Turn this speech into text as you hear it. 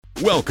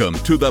Welcome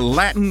to the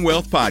Latin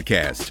Wealth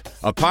Podcast,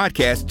 a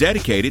podcast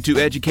dedicated to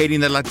educating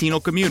the Latino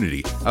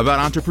community about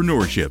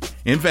entrepreneurship,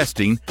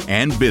 investing,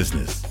 and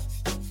business.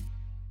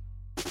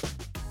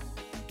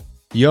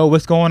 Yo,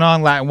 what's going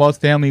on, Latin Wealth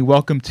family?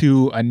 Welcome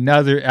to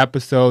another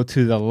episode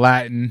to the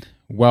Latin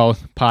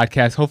Wealth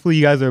Podcast. Hopefully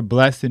you guys are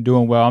blessed and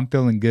doing well. I'm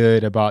feeling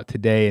good about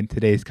today and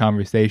today's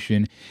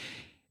conversation.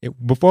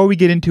 Before we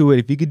get into it,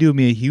 if you could do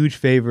me a huge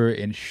favor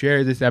and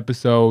share this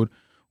episode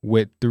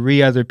with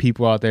 3 other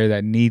people out there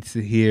that needs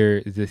to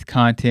hear this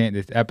content,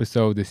 this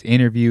episode, this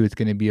interview. It's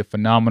going to be a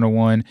phenomenal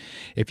one.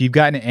 If you've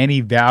gotten any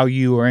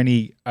value or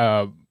any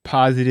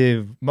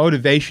positive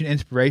motivation,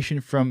 inspiration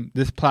from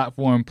this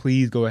platform,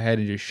 please go ahead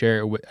and just share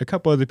it with a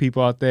couple other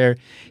people out there.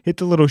 Hit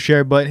the little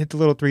share button, hit the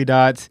little 3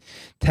 dots,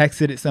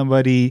 text it at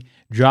somebody,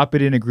 drop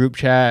it in a group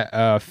chat,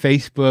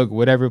 Facebook,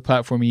 whatever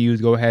platform you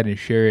use, go ahead and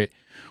share it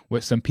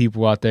with some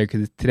people out there,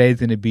 because today's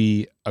going to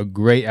be a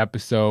great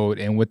episode.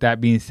 And with that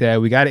being said,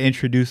 we got to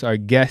introduce our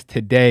guest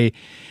today.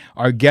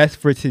 Our guest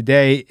for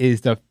today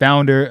is the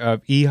founder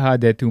of Hija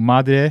de tu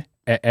Madre,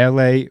 a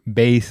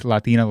LA-based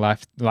Latina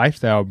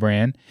lifestyle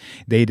brand.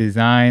 They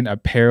design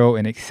apparel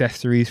and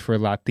accessories for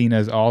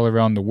Latinas all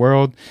around the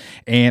world.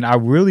 And I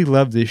really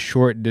love this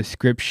short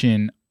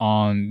description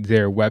on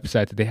their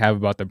website that they have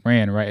about the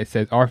brand, right? It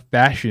says, "Our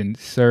fashion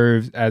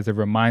serves as a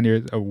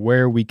reminder of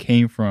where we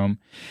came from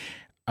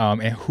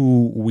and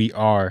who we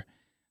are."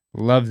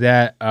 Love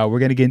that. We're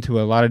going to get into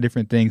a lot of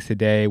different things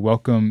today.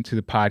 Welcome to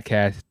the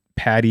podcast,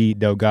 Patty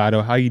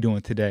Delgado. How are you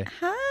doing today?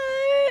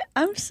 Hi,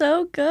 I'm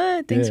so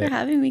good. Thanks for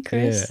having me,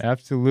 Chris. Yeah,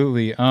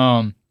 absolutely.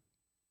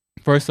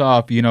 First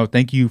off,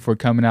 thank you for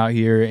coming out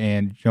here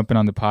and jumping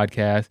on the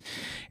podcast.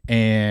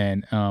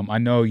 And I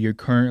know you're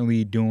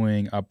currently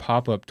doing a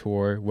pop-up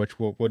tour, which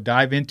we'll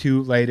dive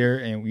into later,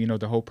 and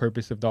the whole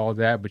purpose of all of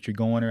that. But you're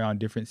going around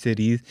different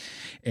cities,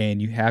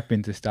 and you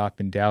happen to stop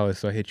in Dallas.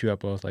 So I hit you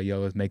up. I was like, "Yo,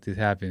 let's make this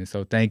happen."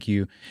 So thank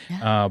you.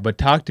 Yeah. But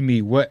talk to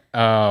me.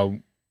 How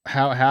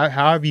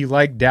have you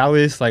liked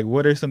Dallas? Like,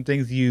 what are some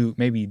things you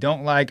maybe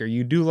don't like or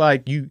you do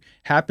like? You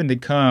happen to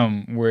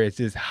come where it's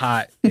just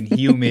hot and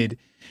humid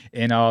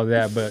and all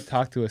that, but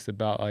talk to us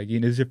about,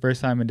 this is your first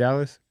time in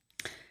Dallas?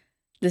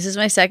 This is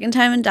my second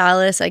time in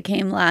Dallas. I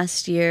came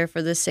last year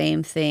for the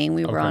same thing.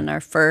 We were on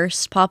our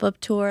first pop-up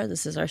tour.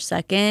 This is our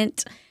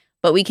second,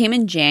 but we came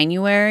in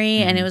January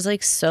and it was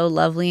so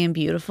lovely and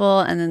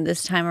beautiful. And then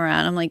this time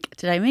around, I'm like,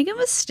 did I make a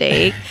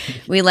mistake?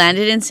 We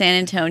landed in San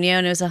Antonio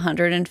and it was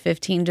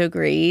 115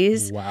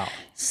 degrees. Wow.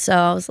 So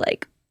I was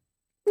like,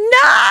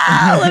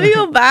 no, let me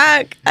go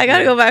back. I got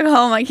to go back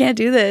home. I can't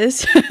do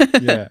this.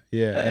 Yeah.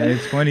 And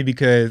it's funny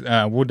because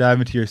we'll dive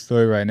into your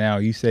story right now.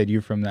 You said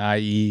you're from the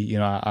IE.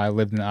 I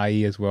lived in the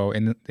IE as well,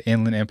 in the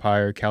Inland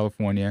Empire,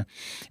 California.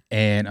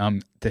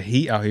 And the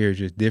heat out here is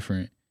just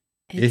different.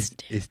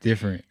 It's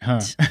different, huh?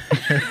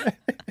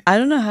 I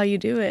don't know how you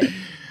do it.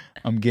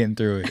 I'm getting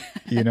through it.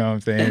 You know what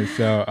I'm saying?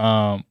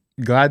 So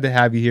glad to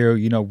have you here.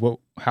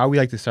 How we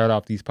like to start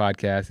off these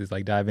podcasts is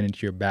diving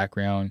into your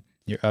background,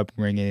 your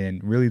upbringing,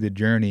 and really the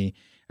journey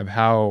of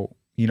how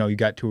you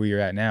got to where you're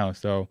at now.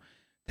 So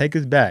take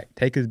us back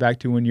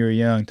to when you were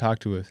young. Talk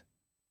to us.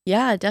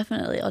 Yeah,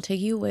 definitely. I'll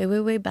take you way, way,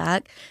 way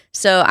back.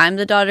 So I'm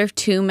the daughter of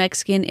 2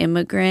 Mexican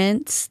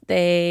immigrants.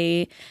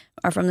 They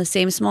are from the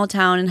same small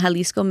town in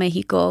Jalisco,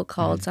 Mexico,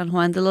 called San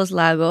Juan de los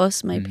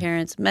Lagos. My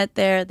parents met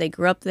there. They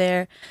grew up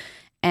there.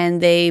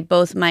 And they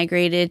both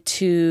migrated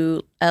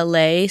to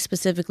LA,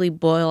 specifically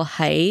Boyle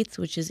Heights,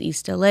 which is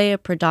East LA, a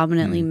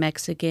predominantly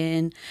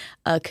Mexican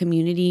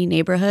community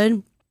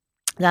neighborhood.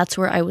 That's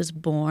where I was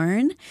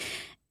born.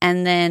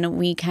 And then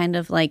we kind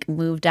of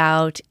moved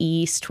out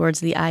east towards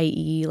the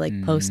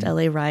IE, post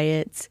LA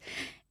riots.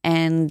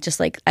 And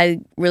just I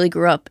really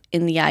grew up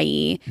in the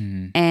IE.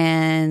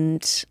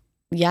 And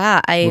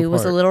yeah, I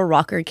was a little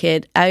rocker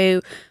kid.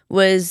 I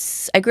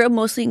grew up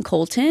mostly in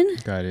Colton.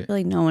 Got it. I feel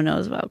like no one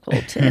knows about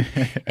Colton.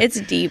 It's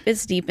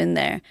deep in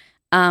there.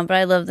 But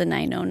I love the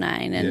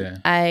 909.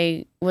 And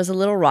I was a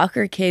little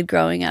rocker kid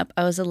growing up.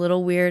 I was a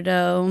little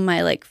weirdo.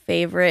 My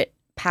favorite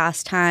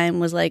pastime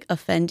was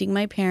offending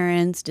my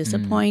parents,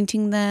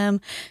 disappointing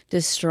them,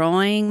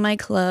 destroying my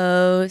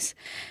clothes.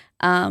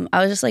 I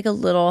was just a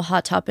little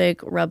Hot Topic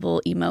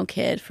rebel emo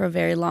kid for a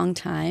very long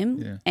time.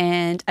 Yeah.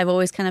 And I've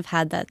always kind of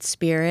had that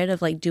spirit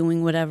of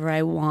doing whatever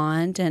I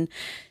want and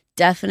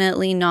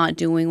definitely not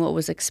doing what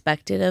was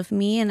expected of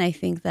me. And I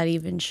think that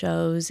even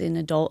shows in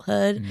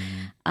adulthood.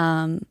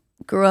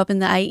 Grew up in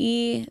the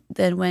IE,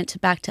 then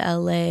went back to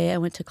LA. I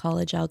went to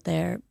college out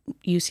there,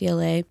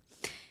 UCLA.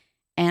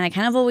 And I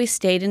kind of always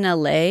stayed in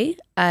LA.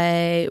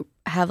 I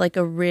have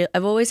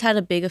I've always had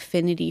a big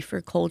affinity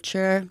for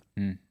culture.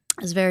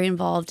 I was very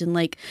involved in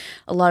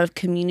a lot of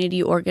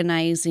community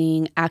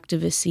organizing,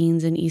 activist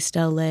scenes in East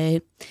LA.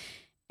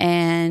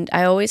 And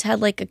I always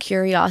had a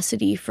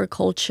curiosity for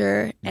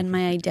culture and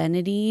my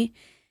identity.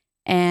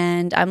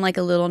 And I'm a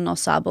little no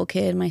sabo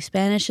kid. My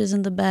Spanish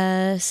isn't the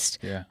best.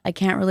 Yeah. I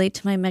can't relate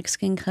to my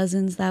Mexican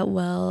cousins that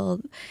well.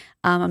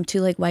 I'm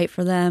too white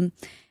for them.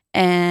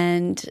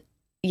 And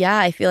yeah,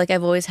 I feel like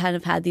I've always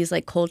had these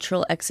like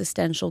cultural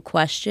existential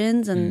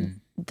questions, and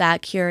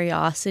that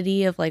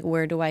curiosity of like,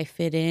 where do I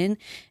fit in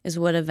is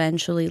what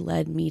eventually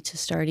led me to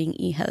starting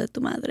Hija de tu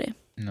Madre.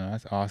 No,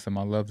 that's awesome.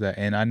 I love that.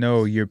 And I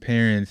know your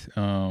parents,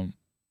 I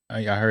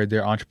heard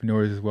they're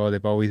entrepreneurs as well.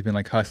 They've always been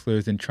like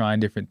hustlers and trying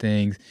different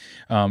things.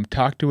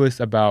 Talk to us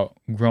about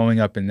growing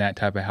up in that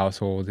type of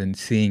household and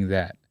seeing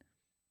that.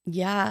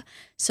 Yeah.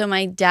 So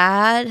my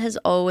dad has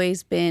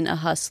always been a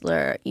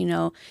hustler. You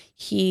know,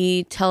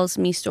 he tells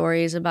me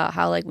stories about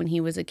how like when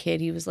he was a kid,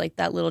 he was like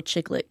that little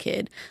chicklet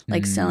kid,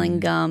 like selling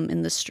gum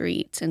in the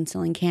streets and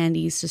selling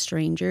candies to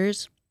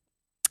strangers.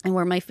 And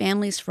where my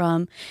family's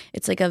from,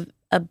 it's like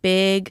a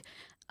big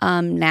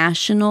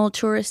national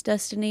tourist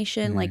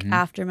destination. Like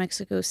after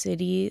Mexico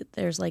City,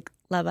 there's like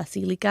La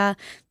Basilica.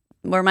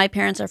 Where my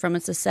parents are from,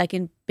 it's the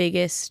second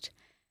biggest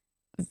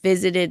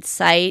visited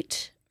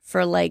site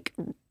for like,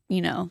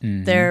 you know,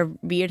 their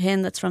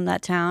Virgen that's from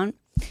that town.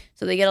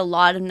 So they get a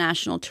lot of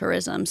national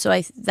tourism.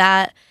 So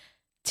that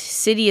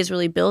city is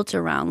really built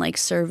around like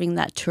serving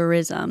that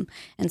tourism.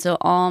 And so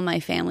all my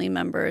family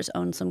members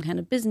own some kind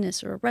of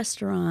business or a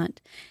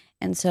restaurant.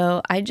 And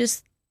so I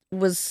just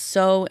was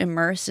so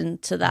immersed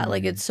into that.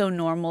 Like it's so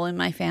normal in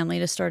my family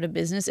to start a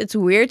business. It's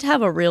weird to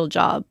have a real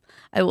job.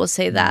 I will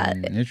say that.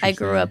 I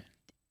grew up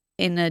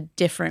in a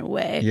different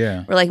way.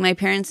 Yeah. Where like my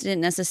parents didn't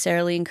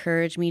necessarily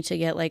encourage me to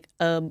get like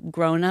a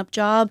grown-up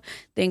job.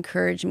 They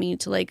encouraged me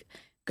to like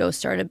go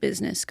start a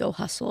business, go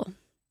hustle.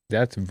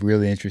 That's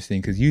really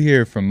interesting because you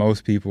hear from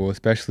most people,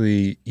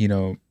 especially, you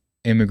know,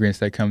 immigrants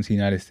that come to the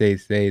United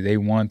States, they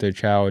want their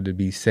child to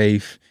be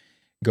safe,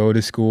 go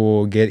to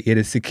school, get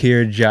a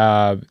secure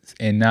job,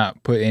 and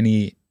not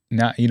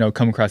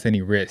come across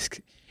any risk.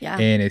 Yeah.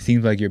 And it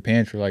seems like your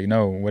parents were like,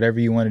 no, whatever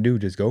you want to do,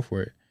 just go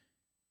for it.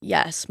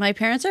 Yes, my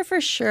parents are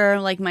for sure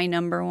like my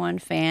number one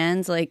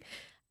fans. Like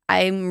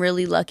I'm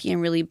really lucky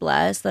and really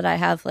blessed that I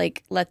have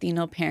like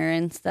Latino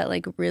parents that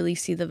like really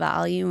see the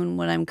value in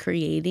what I'm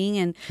creating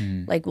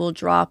and like will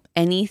drop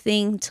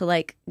anything to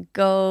like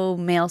go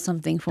mail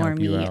something for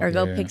me or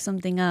go pick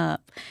something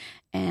up.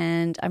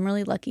 And I'm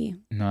really lucky.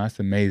 No, that's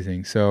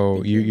amazing.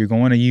 So you're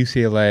going to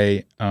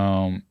UCLA.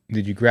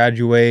 Did you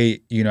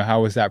graduate? You know,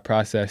 how was that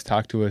process?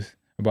 Talk to us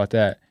about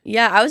that.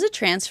 Yeah, I was a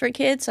transfer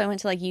kid, so I went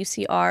to like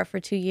UCR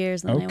for 2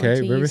 years, and then I went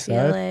to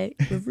Riverside.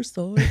 UCLA.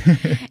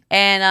 Riverside.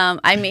 And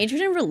I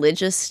majored in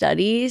religious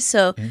studies.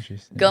 So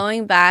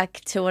going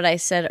back to what I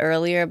said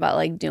earlier about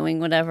like doing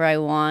whatever I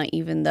want,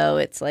 even though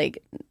it's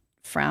like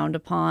frowned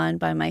upon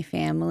by my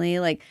family.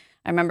 Like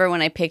I remember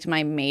when I picked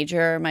my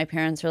major, my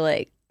parents were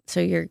like, "So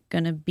you're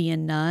gonna be a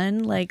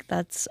nun? Like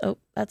that's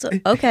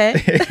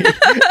okay."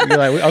 You're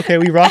like, "Okay,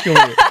 we rocking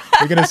with it.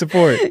 We're gonna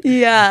support."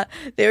 Yeah,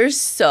 they were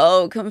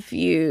so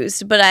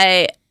confused. But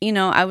I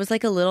was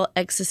like a little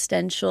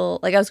existential.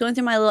 Like I was going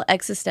through my little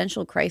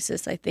existential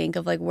crisis. I think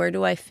of like where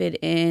do I fit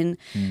in,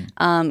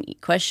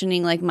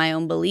 questioning like my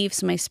own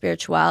beliefs, my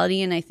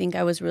spirituality, and I think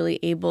I was really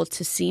able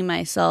to see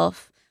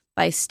myself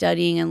by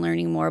studying and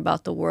learning more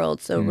about the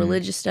world. So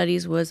religious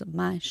studies was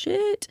my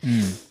shit.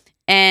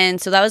 And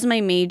so that was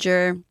my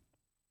major.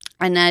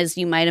 And as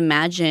you might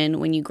imagine,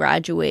 when you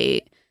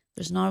graduate,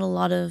 there's not a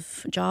lot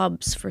of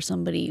jobs for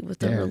somebody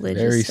with a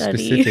religious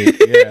study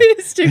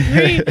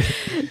degree.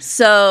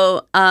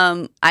 So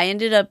I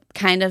ended up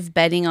kind of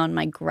betting on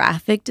my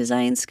graphic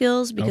design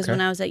skills because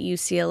when I was at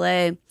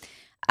UCLA,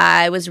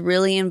 I was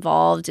really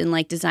involved in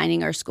like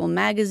designing our school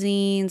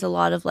magazines, a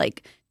lot of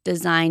like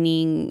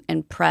designing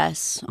and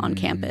press on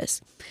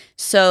campus.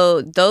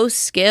 So those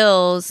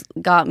skills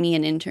got me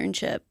an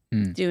internship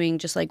doing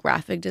just like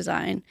graphic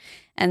design.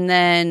 And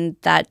then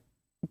that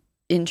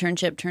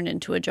internship turned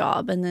into a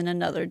job and then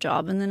another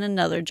job and then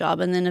another job.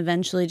 And then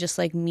eventually just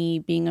like me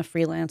being a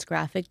freelance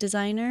graphic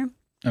designer.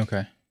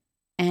 Okay.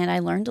 And I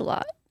learned a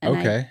lot. And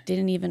I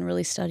didn't even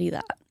really study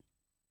that.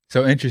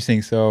 So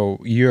interesting. So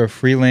you're a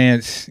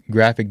freelance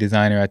graphic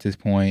designer at this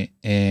point.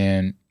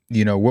 And,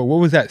 you know, what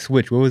was that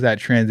switch? What was that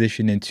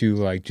transition into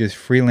like just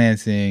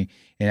freelancing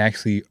and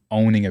actually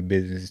owning a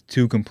business?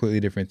 Two completely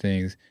different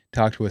things.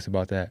 Talk to us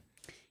about that.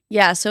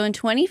 Yeah, so in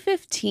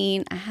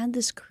 2015, I had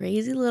this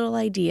crazy little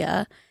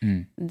idea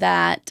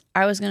that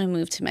I was going to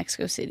move to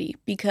Mexico City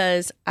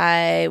because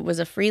I was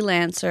a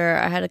freelancer.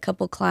 I had a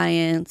couple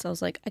clients. I was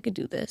like, I could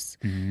do this.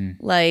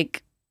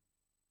 Like,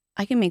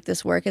 I can make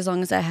this work as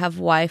long as I have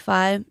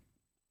Wi-Fi.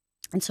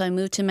 And so I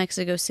moved to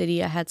Mexico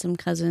City. I had some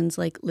cousins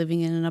like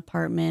living in an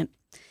apartment.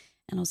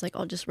 And I was like,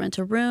 I'll just rent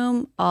a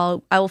room.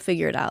 I will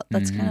figure it out.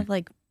 That's kind of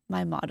like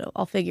my motto.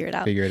 I'll figure it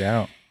out. Figure it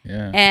out.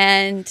 Yeah.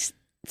 And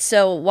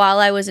so while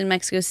I was in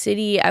Mexico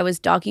City, I was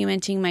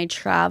documenting my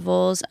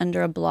travels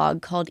under a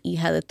blog called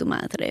Hija de tu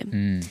Madre.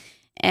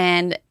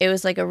 And it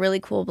was like a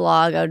really cool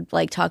blog. I would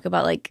like talk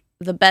about like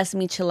the best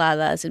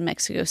micheladas in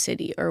Mexico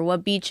City or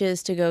what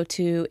beaches to go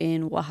to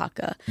in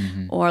Oaxaca.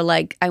 Or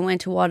like I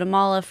went to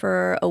Guatemala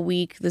for a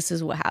week. This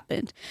is what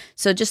happened.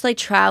 So just like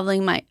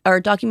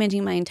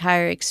documenting my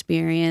entire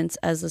experience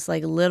as this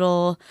like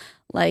little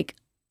like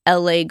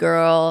LA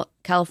girl,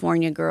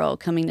 California girl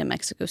coming to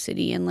Mexico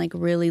City and like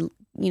really,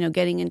 you know,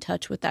 getting in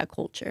touch with that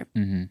culture.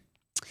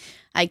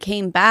 I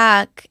came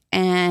back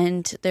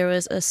and there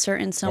was a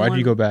certain someone. Why'd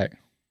you go back?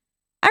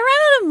 I ran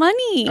out of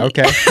money.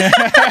 Okay.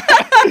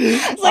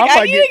 It's like,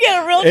 I need to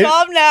get a real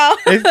job now.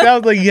 It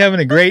sounds like you're having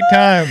a great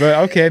time,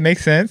 but okay, it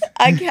makes sense.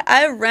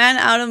 I ran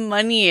out of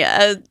money.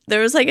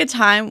 There was like a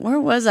time, where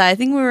was I? I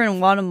think we were in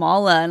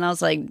Guatemala, and I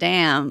was like,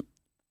 damn,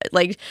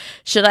 like,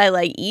 should I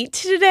like eat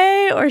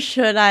today, or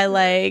should I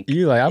like...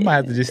 You like, I might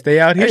have to just stay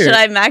out here. Or should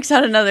I max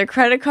out another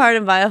credit card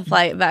and buy a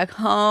flight back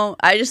home?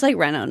 I just like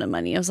ran out of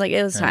money. I was like,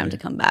 it was time to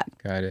come back.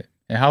 Got it.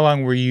 And how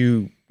long were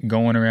you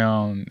going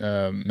around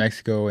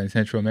Mexico and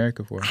Central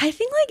America for? I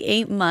think like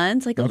 8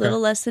 months, like a little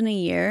less than a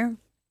year.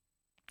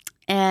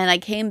 And I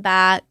came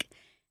back.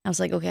 I was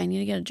like, okay, I need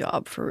to get a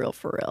job for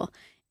real.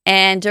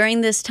 And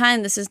during this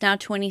time, this is now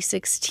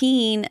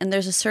 2016, and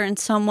there's a certain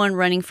someone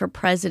running for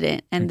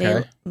president, and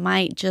they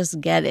might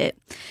just get it.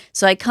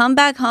 So I come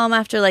back home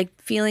after like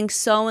feeling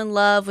so in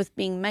love with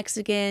being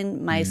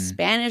Mexican. My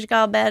Spanish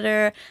got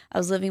better. I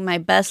was living my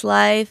best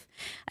life.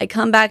 I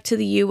come back to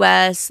the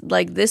U.S.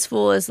 Like, this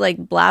fool is like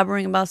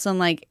blabbering about some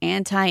like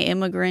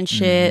anti-immigrant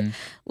shit,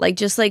 like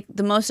just like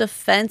the most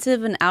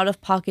offensive and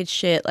out-of-pocket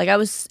shit. Like, I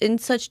was in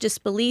such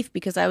disbelief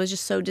because I was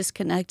just so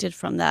disconnected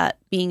from that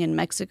being in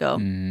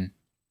Mexico.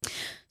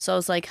 So I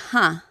was like,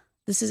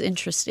 this is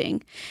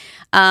interesting.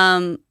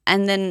 And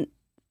then,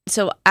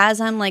 so as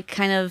I'm like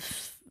kind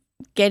of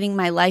getting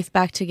my life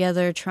back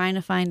together, trying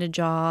to find a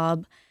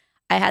job,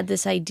 I had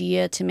this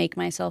idea to make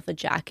myself a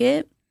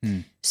jacket.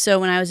 So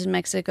when I was in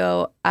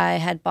Mexico, I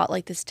had bought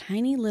like this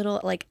tiny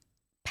little like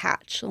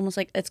patch, almost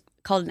like it's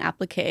called an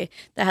applique,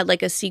 that had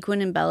like a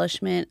sequin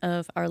embellishment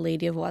of Our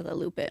Lady of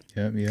Guadalupe.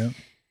 Yep.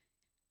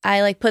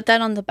 I like put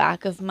that on the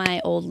back of my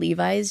old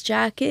Levi's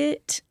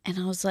jacket, and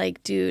I was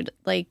like, dude,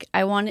 like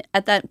I wanted,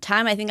 at that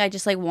time, I think I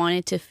just like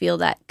wanted to feel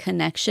that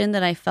connection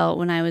that I felt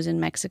when I was in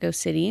Mexico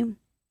City,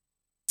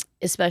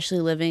 especially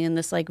living in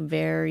this like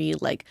very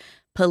like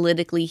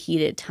politically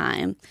heated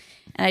time.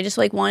 And I just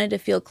like wanted to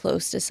feel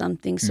close to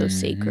something so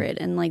sacred,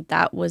 and like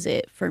that was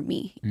it for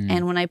me.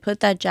 And when I put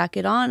that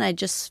jacket on, I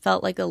just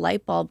felt like a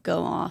light bulb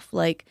go off,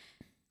 like,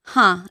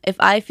 if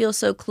I feel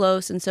so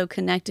close and so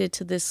connected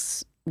to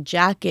this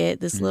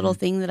jacket, this little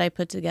thing that I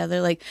put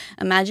together, like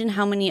imagine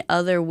how many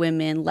other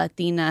women,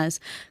 Latinas,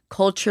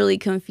 culturally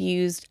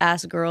confused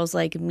ass girls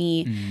like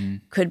me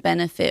could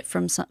benefit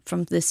from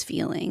this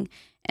feeling.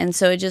 And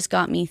so it just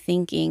got me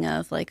thinking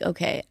of like,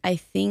 okay, I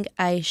think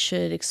I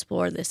should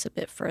explore this a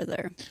bit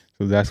further.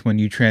 So that's when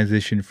you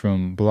transitioned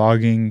from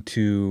blogging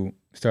to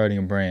starting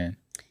a brand.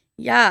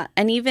 Yeah.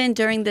 And even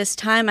during this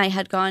time, I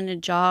had gotten a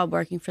job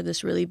working for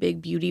this really big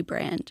beauty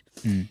brand,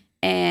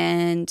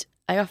 and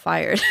I got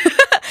fired.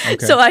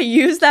 So I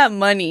used that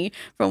money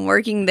from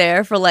working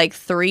there for like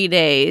 3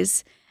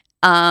 days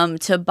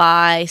to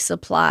buy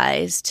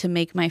supplies to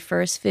make my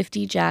first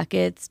 50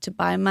 jackets, to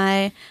buy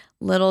my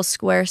little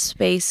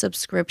Squarespace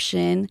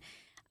subscription.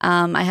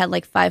 I had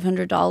like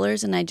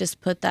 $500, and I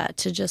just put that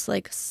to just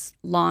like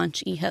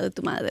launch Hija de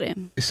tu Madre.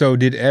 So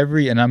did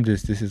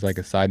this is like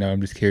a side note,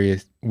 I'm just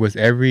curious, was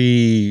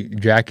every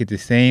jacket the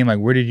same? Like,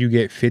 where did you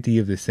get 50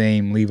 of the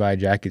same Levi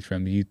jackets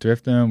from? Did you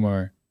thrift them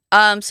or?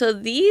 So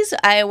these,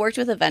 I worked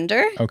with a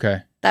vendor.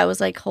 Okay. That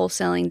was like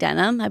wholesaling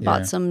denim. I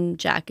bought some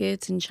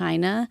jackets in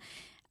China.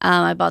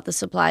 I bought the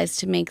supplies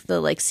to make the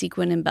like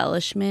sequin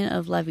embellishment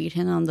of La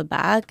Virgen on the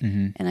back,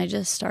 and I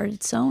just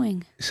started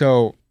sewing.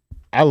 So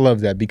I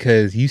love that,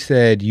 because you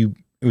said it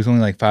was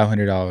only like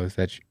 $500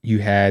 that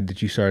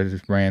you started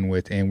this brand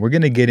with, and we're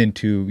gonna get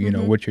into you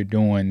know what you're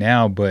doing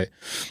now, but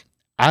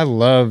I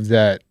love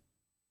that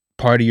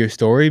part of your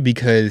story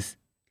because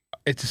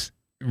it's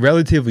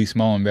relatively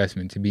small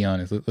investment, to be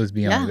honest. Let's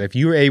be honest. If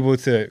you were able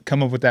to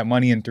come up with that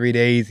money in 3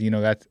 days, you know,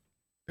 that's,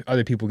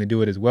 other people can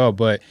do it as well.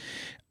 But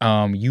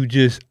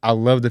I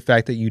love the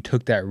fact that you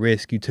took that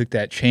risk, you took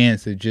that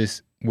chance to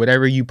just,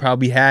 whatever you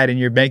probably had in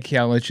your bank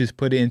account, let's just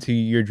put it into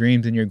your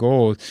dreams and your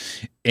goals.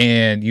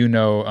 And, you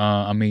know,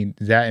 I mean,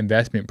 that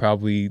investment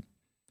probably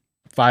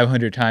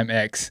 500 times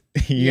X,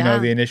 you know,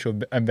 the initial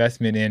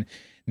investment in.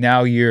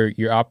 Now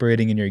you're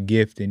operating in your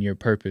gift and your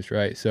purpose,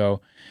 right?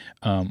 So,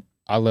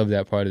 I love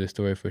that part of the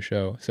story for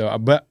sure. So,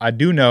 but I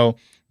do know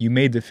you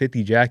made the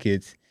 50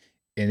 jackets,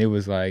 and it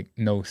was like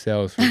no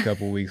sales for a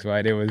couple of weeks,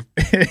 right? It was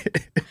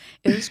it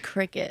was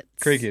crickets.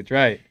 Crickets,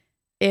 right?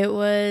 It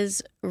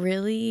was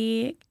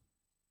really,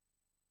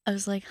 I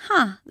was like,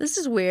 this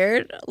is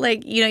weird.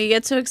 Like, you know, you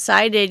get so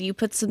excited, you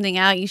put something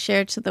out, you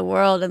share it to the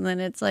world, and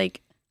then it's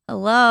like,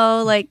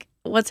 hello, like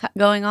what's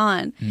going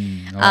on?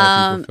 A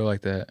lot of people feel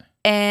like that.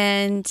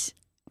 And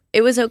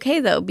it was okay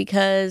though,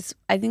 because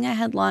I think I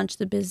had launched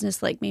the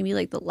business like maybe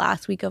like the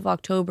last week of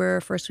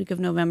October, first week of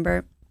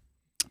November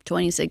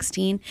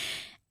 2016.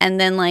 And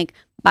then like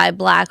by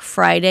Black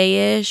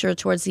Friday-ish or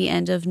towards the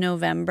end of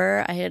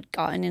November, I had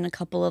gotten in a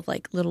couple of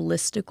like little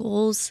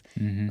listicles.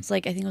 It's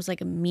like, I think it was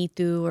like a Me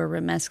Too or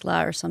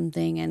Remezcla or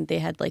something. And they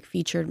had like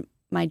featured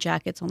my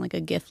jackets on like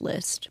a gift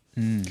list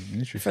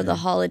for the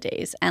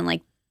holidays. And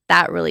like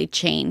that really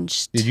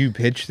changed. Did you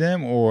pitch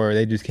them, or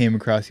they just came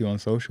across you on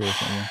social or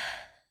something?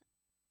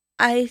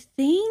 I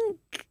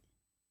think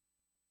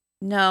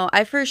No,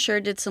 I for sure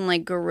did some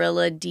like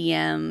guerrilla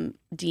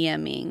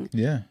DMing.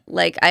 Yeah.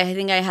 Like I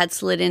think I had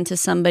slid into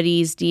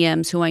somebody's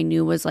DMs who I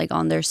knew was like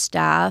on their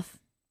staff.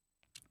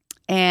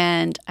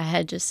 And I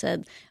had just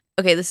said,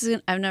 okay,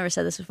 I've never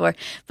said this before,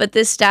 but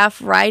this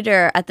staff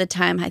writer at the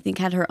time, I think,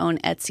 had her own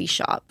Etsy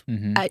shop.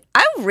 Mm-hmm. I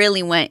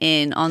really went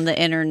in on the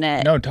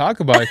internet. No, talk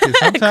about it. 'Cause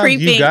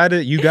sometimes you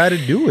gotta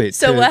do it.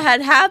 So what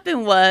had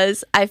happened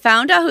was I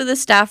found out who the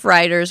staff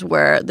writers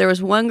were. There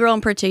was one girl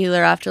in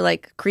particular, after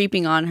like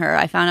creeping on her,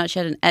 I found out she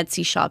had an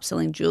Etsy shop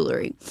selling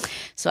jewelry.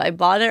 So I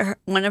bought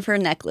one of her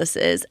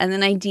necklaces, and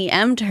then I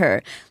DM'd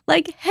her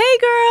like, hey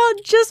girl,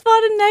 just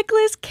bought a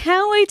necklace.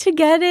 Can't wait to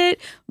get it.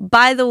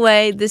 By the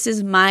way, this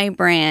is my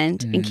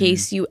brand in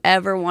case you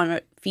ever want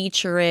to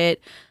feature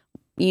it,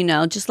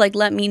 just like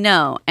let me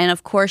know. And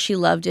of course she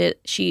loved it.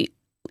 She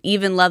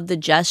even loved the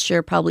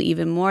gesture, probably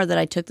even more, that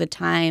I took the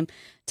time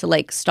to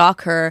like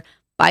stalk her,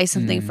 buy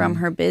something from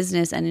her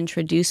business, and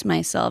introduce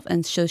myself.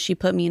 And so she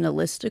put me in a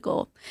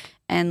listicle.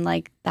 And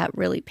like that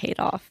really paid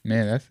off.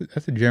 Man,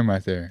 that's a gem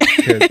right there.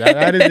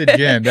 That is a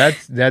gem.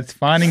 That's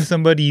finding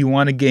somebody you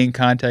want to get in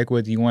contact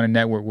with, you want to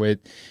network with.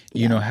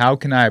 You know, how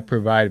can I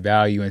provide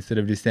value instead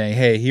of just saying,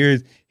 hey,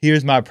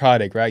 here's my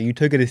product, right? You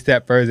took it a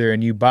step further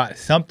and you bought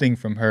something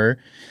from her.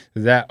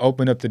 That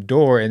opened up the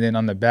door, and then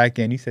on the back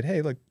end, you said,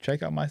 hey, look,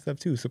 check out my stuff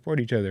too. Support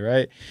each other,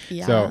 right?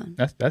 Yeah. So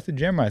that's a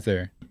gem right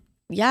there.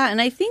 Yeah,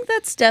 and I think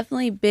that's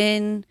definitely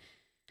been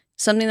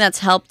something that's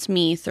helped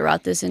me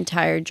throughout this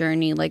entire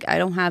journey. Like, I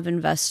don't have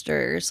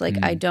investors. Like,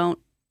 I don't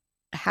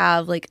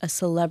have like a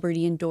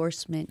celebrity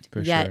endorsement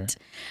yet.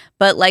 Sure.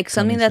 But like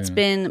something that's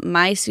been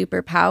my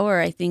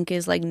superpower, I think,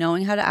 is like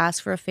knowing how to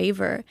ask for a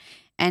favor.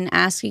 And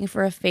asking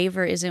for a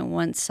favor isn't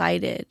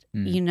one-sided.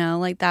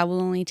 Like that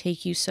will only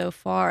take you so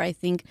far. I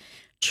think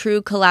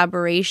true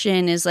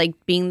collaboration is like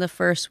being the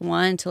first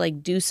one to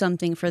like do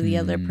something for the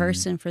other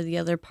person, for the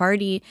other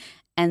party,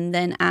 and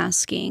then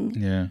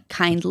asking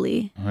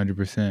kindly.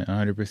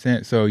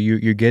 100%. So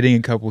you're getting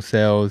a couple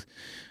sales.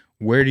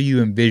 Where do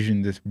you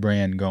envision this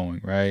brand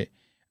going, right?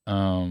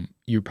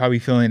 You're probably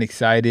feeling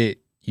excited,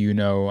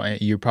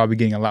 you're probably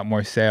getting a lot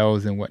more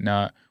sales and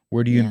whatnot.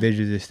 Where do you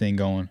envision this thing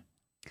going?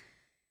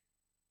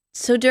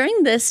 So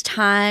during this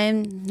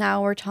time,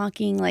 now we're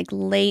talking like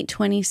late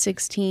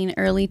 2016,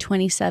 early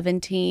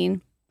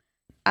 2017,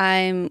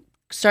 I'm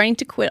starting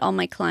to quit all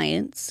my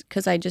clients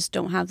because I just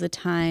don't have the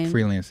time.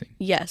 Freelancing.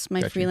 Yes,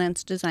 my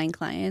freelance design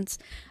clients.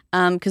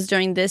 Because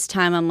during this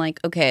time, I'm like,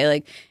 okay,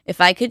 like if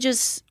I could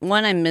just,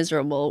 I'm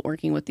miserable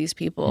working with these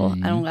people.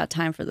 I don't got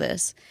time for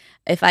this.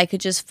 If I could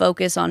just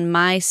focus on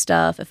my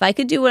stuff, if I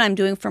could do what I'm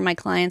doing for my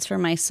clients for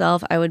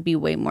myself, I would be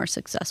way more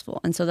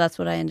successful. And so that's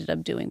what I ended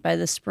up doing. By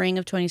the spring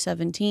of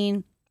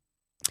 2017,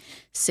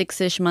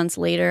 6-ish months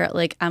later,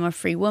 like I'm a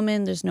free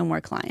woman. There's no more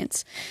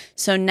clients.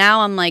 So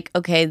now I'm like,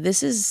 okay,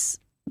 this is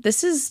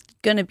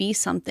going to be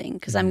something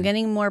because I'm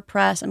getting more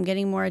press. I'm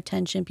getting more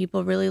attention.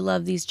 People really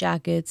love these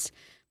jackets.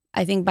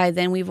 I think by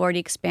then we've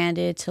already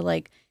expanded to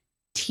like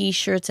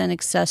T-shirts and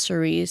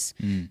accessories.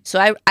 So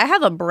I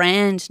have a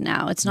brand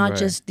now. It's not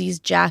just these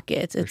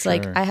jackets. It's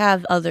like I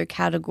have other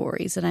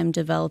categories that I'm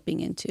developing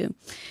into.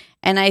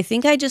 And I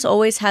think I just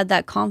always had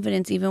that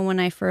confidence even when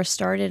I first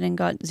started and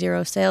got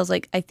 0 sales.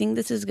 Like I think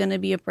this is going to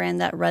be a brand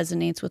that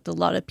resonates with a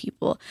lot of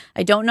people.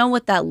 I don't know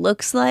what that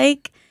looks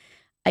like.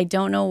 I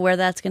don't know where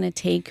that's going to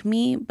take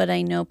me, but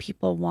I know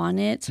people want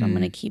it. So I'm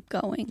going to keep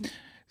going.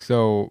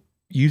 So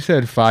you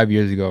said 5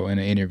 years ago in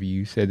an interview,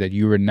 you said that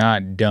you were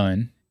not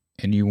done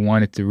and you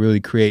wanted to really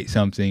create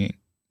something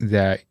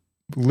that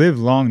lived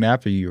long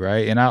after you,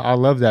 right? And I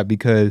love that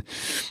because,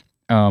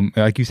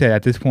 like you said,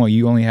 at this point,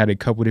 you only had a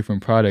couple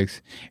different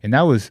products, and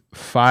that was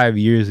 5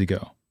 years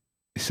ago.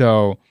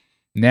 So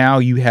now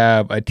you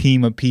have a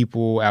team of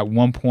people. At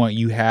one point,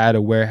 you had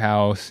a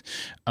warehouse,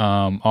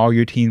 all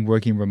your team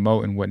working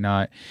remote and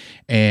whatnot.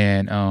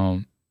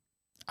 And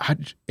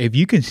if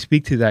you can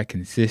speak to that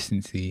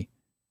consistency,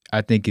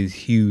 I think is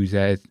huge,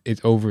 that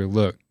it's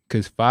overlooked.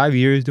 Because 5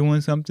 years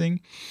doing something,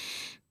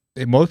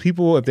 most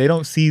people, if they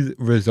don't see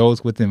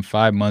results within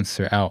 5 months,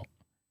 they're out,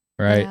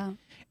 right? Yeah.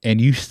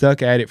 And you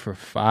stuck at it for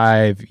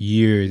 5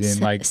 years and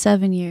like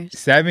 7 years.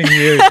 7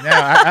 years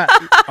now.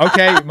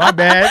 Okay, my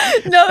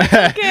bad. No, it's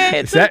okay.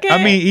 It's okay.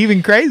 I mean,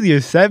 even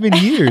crazier, 7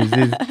 years.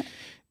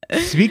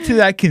 Speak to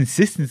that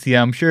consistency.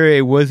 I'm sure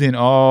it wasn't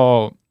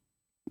all,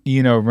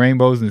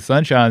 rainbows and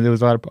sunshines. There was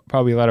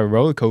probably a lot of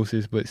roller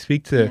coasters. But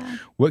speak to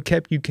what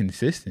kept you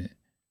consistent.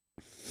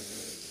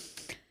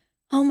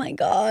 Oh my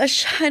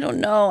gosh, I don't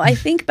know. I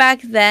think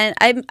back then,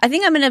 I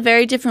think I'm in a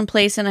very different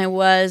place than I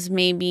was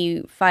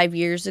maybe 5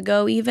 years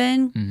ago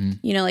even,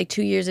 like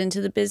 2 years into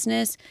the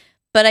business.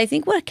 But I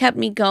think what kept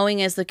me going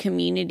is the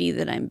community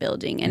that I'm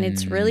building. And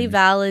it's really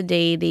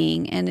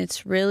validating and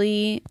it's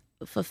really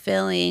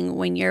fulfilling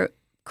when you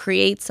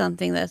create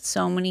something that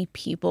so many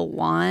people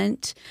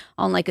want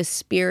on like a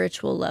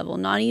spiritual level.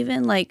 Not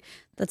even like,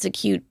 that's a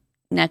cute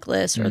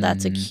necklace or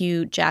that's a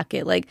cute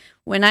jacket. Like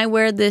when I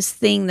wear this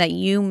thing that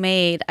you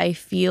made, I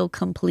feel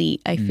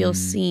complete. I feel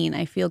seen.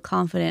 I feel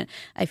confident.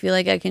 I feel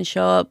like I can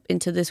show up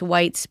into this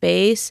white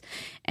space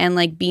and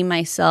like be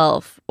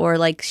myself or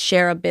like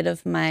share a bit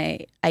of my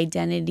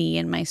identity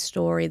and my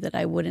story that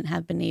I wouldn't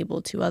have been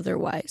able to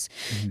otherwise.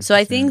 100%. So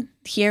I think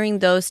hearing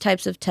those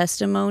types of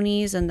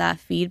testimonies and that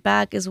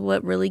feedback is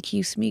what really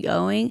keeps me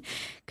going.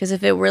 Because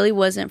if it really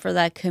wasn't for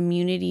that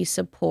community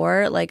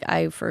support, like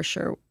I for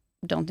sure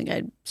don't think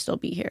I'd still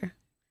be here.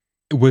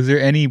 Was there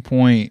any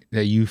point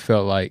that you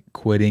felt like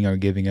quitting or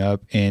giving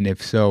up? And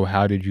if so,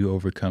 how did you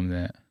overcome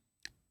that?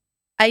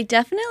 I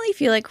definitely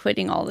feel like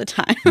quitting all the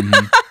time.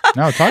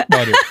 No, talk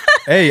about it.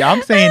 Hey,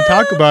 I'm saying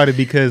talk about it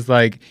because,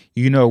 like,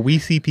 you know, we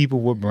see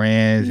people with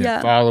brands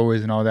and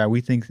followers and all that.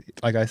 We think,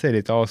 like I said,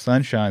 it's all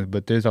sunshine,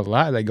 but there's a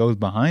lot that goes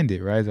behind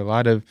it, right? There's a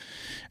lot of,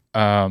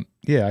 I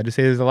just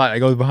say there's a lot that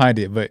goes behind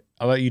it, but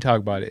I'll let you talk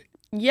about it.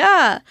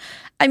 Yeah.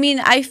 I mean,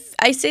 I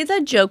say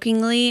that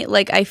jokingly,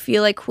 like I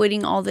feel like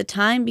quitting all the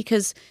time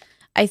because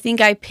I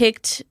think I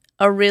picked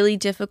a really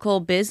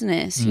difficult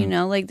business, you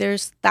know, like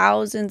there's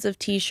thousands of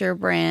t-shirt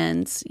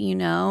brands, you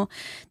know,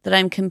 that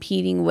I'm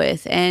competing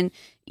with, and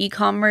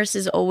e-commerce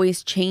is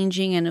always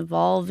changing and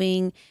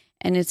evolving,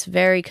 and it's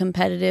very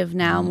competitive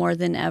now more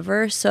than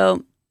ever.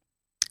 So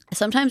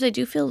sometimes I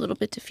do feel a little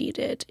bit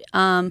defeated.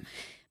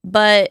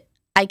 But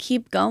I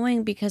keep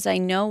going because I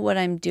know what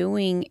I'm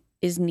doing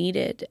is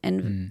needed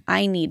and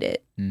I need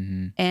it.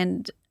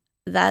 And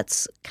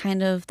that's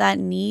kind of, that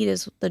need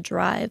is the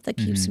drive that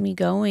keeps me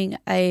going.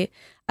 I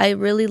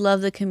really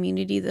love the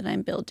community that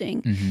I'm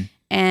building.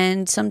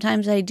 And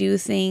sometimes I do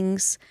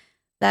things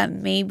that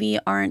maybe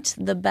aren't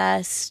the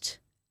best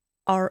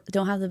or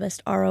don't have the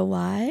best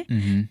ROI,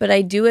 but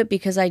I do it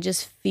because I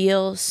just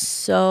feel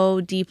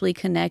so deeply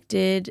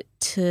connected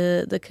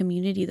to the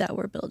community that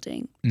we're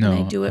building. No,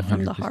 and I do it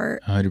from the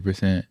heart.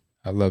 100%.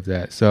 I love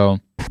that. So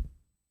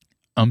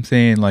I'm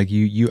saying, like,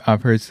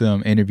 I've heard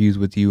some interviews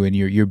with you, and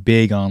you're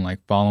big on like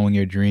following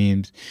your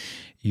dreams.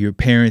 Your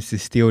parents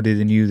instilled it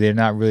in you. They're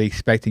not really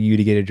expecting you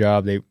to get a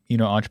job. They, you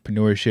know,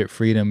 entrepreneurship,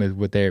 freedom is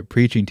what they're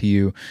preaching to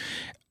you.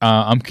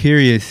 I'm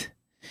curious,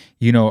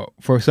 you know,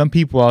 for some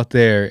people out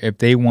there, if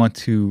they want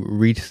to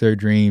reach their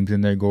dreams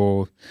and their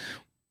goals,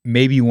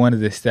 maybe one of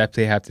the steps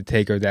they have to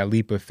take, or that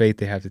leap of faith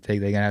they have to take,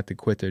 they're gonna have to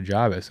quit their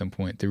job at some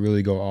point to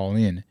really go all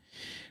in.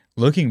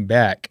 Looking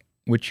back,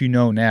 what you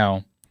know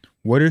now,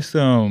 what are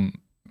some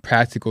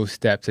practical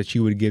steps that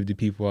you would give to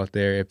people out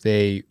there if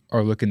they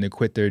are looking to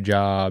quit their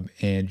job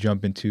and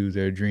jump into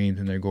their dreams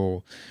and their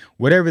goal?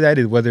 Whatever that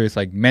is, whether it's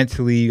like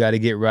mentally you got to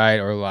get right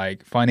or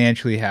like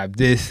financially have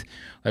this,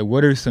 like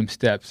what are some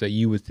steps that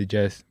you would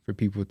suggest for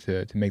people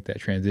to make that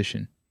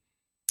transition?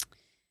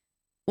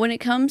 When it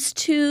comes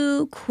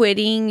to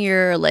quitting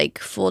your like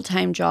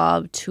full-time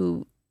job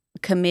to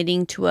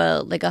committing to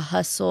a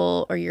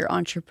hustle or your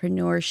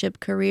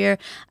entrepreneurship career,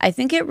 I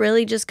think it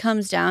really just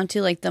comes down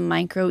to like the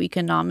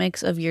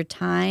microeconomics of your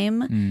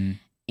time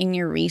and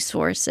your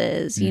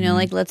resources. You know,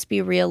 like let's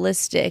be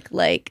realistic.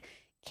 Like,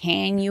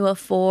 can you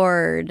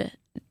afford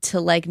to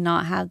like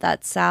not have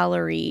that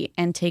salary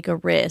and take a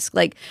risk?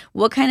 Like,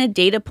 what kind of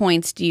data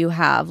points do you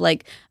have?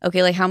 Like,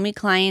 okay, like how many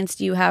clients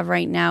do you have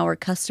right now or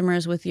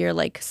customers with your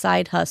like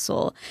side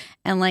hustle?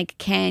 And like,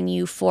 can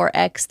you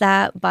 4x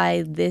that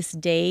by this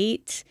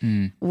date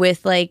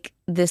with like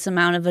this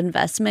amount of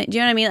investment? Do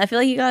you know what I mean? I feel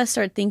like you got to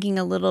start thinking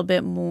a little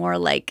bit more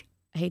like,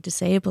 I hate to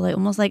say it, but like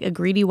almost like a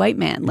greedy white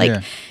man.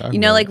 Like, you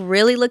know, like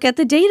really look at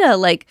the data.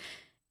 Like,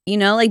 you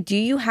know, like, do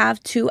you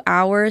have 2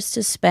 hours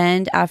to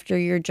spend after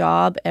your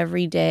job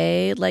every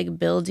day, like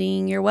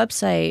building your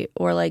website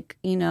or like,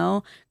 you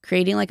know,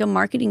 creating like a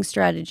marketing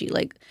strategy?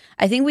 Like,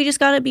 I think we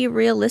just got to be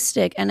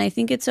realistic. And I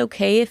think it's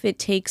okay if it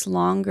takes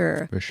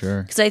longer. For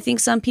sure. Because I think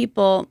some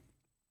people,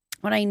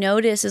 what I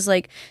notice is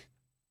like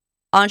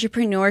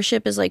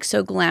entrepreneurship is like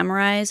so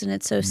glamorized and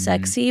it's so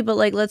sexy, but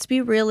like, let's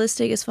be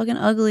realistic. It's fucking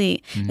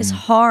ugly. It's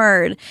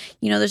hard.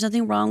 You know, there's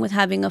nothing wrong with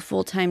having a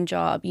full-time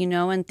job, you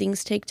know, and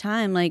things take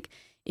time. Like,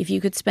 if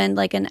you could spend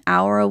like an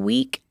hour a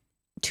week,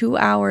 2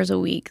 hours a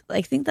week,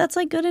 I think that's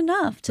like good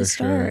enough to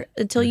start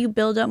until you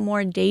build up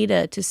more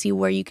data to see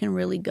where you can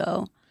really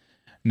go.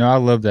 No, I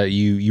love that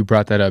you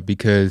brought that up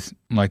because,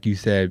 like you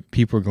said,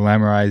 people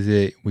glamorize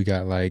it. We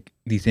got like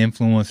these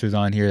influencers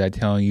on here that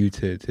telling you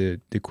to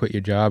quit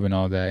your job and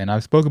all that. And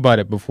I've spoke about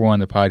it before on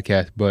the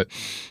podcast, but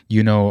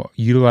you know,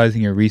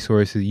 utilizing your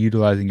resources,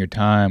 utilizing your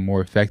time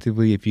more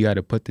effectively. If you got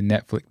to put the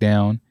Netflix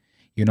down,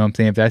 you know what I'm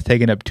saying? If that's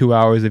taking up 2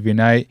 hours of your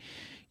night,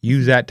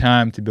 use that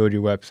time to build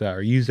your website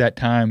or use that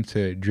time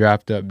to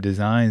draft up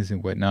designs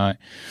and whatnot.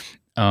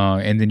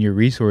 And then your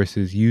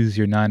resources, use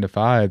your 9 to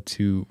 5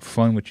 to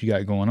fund what you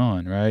got going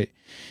on, right?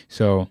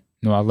 So,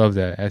 no, I love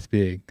that. That's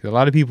big. 'Cause a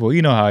lot of people,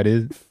 you know how it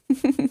is.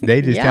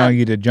 They just telling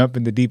you to jump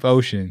in the deep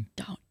ocean.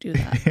 Don't do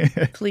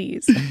that,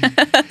 please.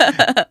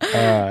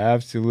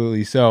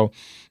 Absolutely. So,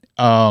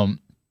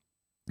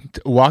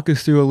 walk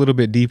us through a little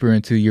bit deeper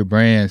into your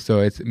brand. So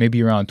it's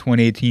maybe around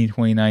 2018,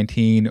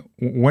 2019.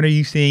 When are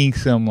you seeing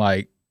some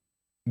like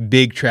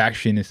big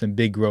traction and some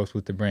big growth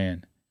with the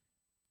brand?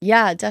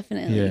 Yeah,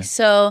 definitely. Yeah.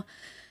 So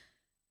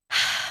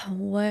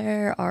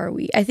where are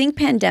we? I think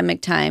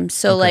pandemic time.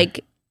 So Okay.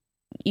 like,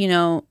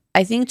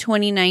 I think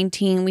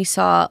 2019 we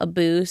saw a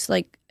boost.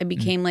 Like it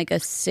became like a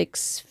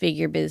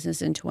 6-figure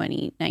business in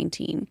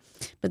 2019.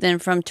 But then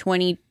from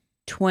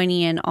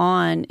 2020 and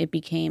on, it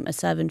became a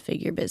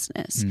 7-figure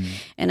business.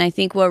 And I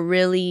think what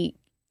really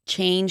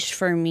changed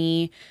for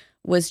me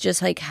was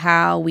just like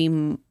how we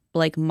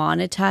like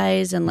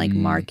monetize and like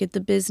market the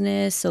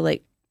business. So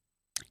like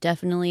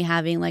definitely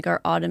having like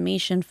our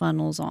automation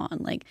funnels on,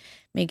 like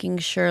making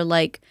sure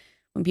like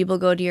when people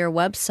go to your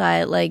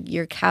website, like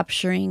you're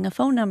capturing a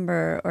phone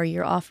number or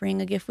you're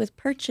offering a gift with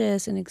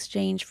purchase in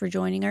exchange for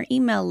joining our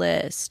email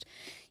list.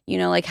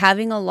 Like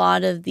having a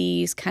lot of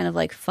these kind of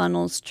like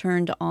funnels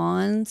turned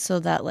on so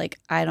that like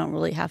I don't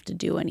really have to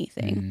do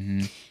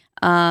anything.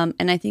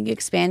 And I think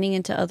expanding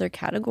into other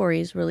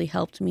categories really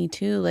helped me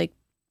too. Like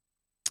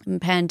in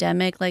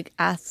pandemic, like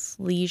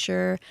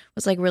athleisure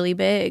was like really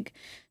big.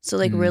 So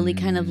like really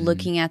kind of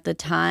looking at the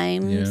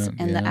times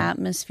and the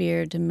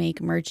atmosphere to make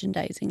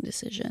merchandising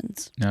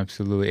decisions.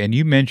 Absolutely. And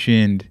you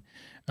mentioned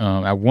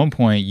at one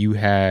point you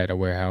had a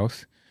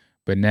warehouse,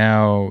 but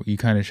now you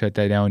kind of shut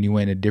that down. You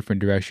went in a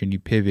different direction. You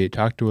pivot.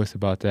 Talk to us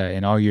about that.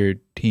 And all your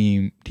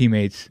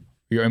teammates,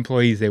 your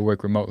employees, they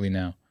work remotely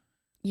now.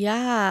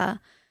 Yeah.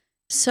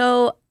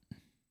 So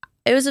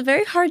it was a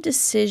very hard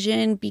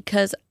decision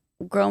because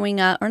growing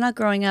up, or not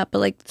growing up, but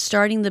like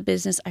starting the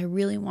business, I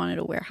really wanted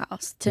a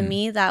warehouse. To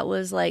me, that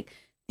was like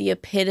the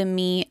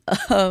epitome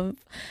of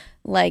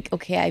like,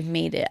 okay, I've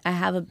made it. I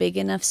have a big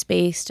enough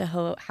space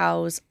to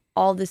house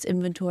all this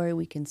inventory.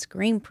 We can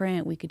screen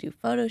print. We could do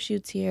photo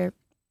shoots here.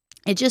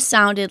 It just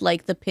sounded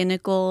like the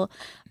pinnacle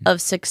of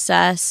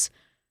success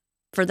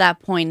for that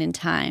point in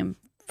time,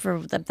 for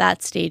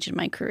that stage in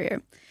my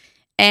career.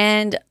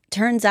 And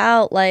turns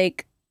out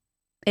like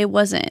it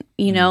wasn't,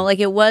 like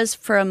it was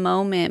for a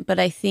moment, but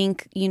I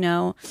think,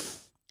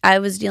 I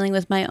was dealing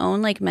with my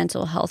own like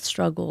mental health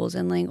struggles.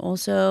 And like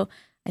also,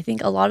 I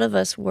think a lot of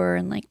us were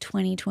in like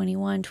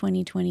 2021,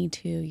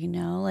 2022,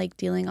 like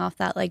dealing off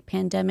that like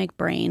pandemic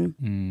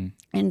brain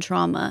and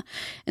trauma.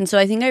 And so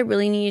I think I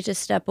really needed to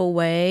step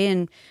away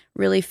and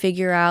really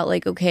figure out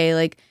like, okay,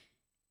 like,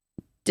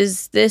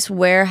 does this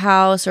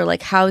warehouse or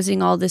like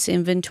housing all this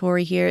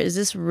inventory here, is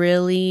this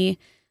really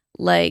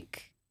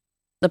like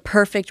the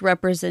perfect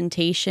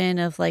representation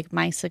of like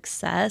my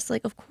success?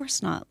 Like, of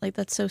course not. Like,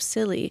 that's so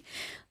silly.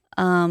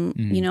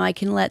 I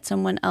can let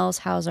someone else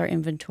house our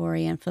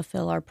inventory and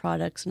fulfill our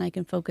products, and I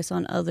can focus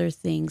on other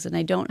things, and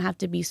I don't have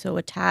to be so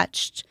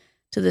attached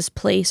to this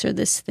place or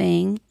this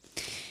thing.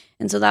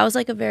 And so that was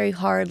like a very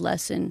hard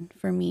lesson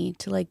for me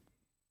to like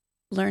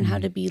learn how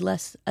to be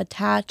less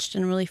attached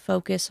and really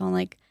focus on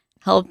like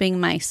helping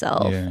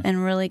myself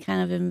and really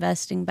kind of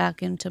investing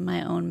back into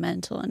my own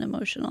mental and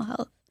emotional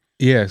health.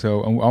 Yeah,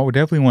 so I would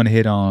definitely want to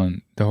hit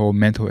on the whole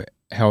mental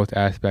health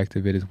aspect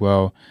of it as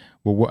well.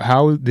 Well,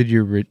 how did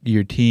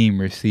your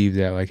team receive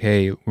that? Like,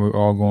 hey, we're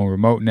all going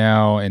remote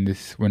now, and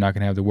we're not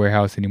going to have the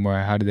warehouse anymore.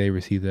 How did they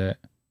receive that?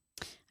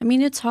 I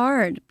mean, it's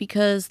hard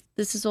because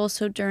this is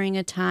also during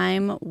a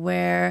time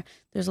where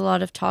there's a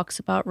lot of talks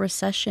about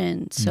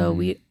recession. So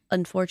we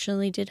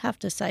unfortunately did have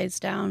to size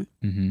down,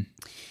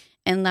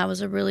 and that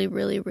was a really,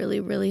 really, really,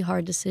 really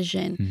hard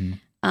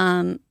decision.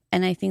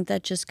 And I think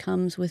that just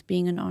comes with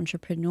being an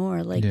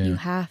entrepreneur. Like you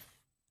have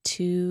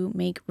to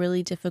make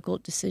really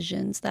difficult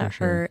decisions that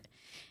hurt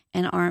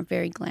and aren't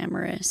very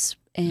glamorous.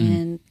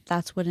 And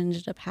that's what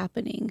ended up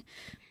happening.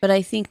 But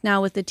I think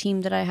now with the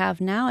team that I have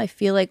now, I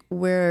feel like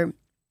we're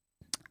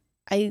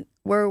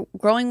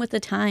growing with the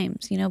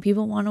times.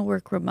 People want to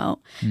work remote.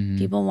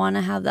 People want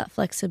to have that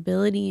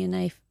flexibility. And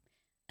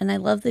I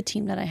love the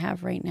team that I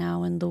have right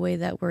now and the way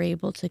that we're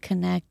able to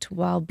connect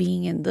while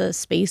being in the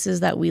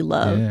spaces that we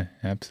love. Yeah,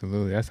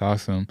 absolutely. That's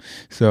awesome.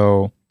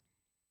 So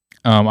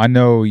I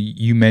know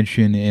you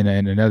mentioned in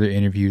another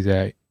interview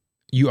that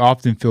you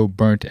often feel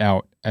burnt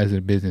out as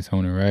a business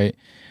owner, right?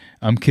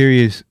 I'm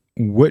curious,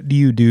 what do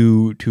you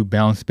do to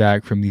bounce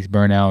back from these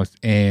burnouts?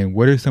 And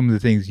what are some of the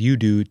things you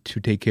do to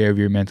take care of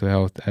your mental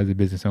health as a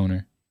business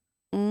owner?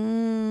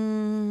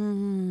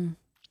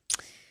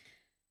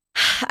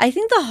 I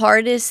think the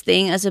hardest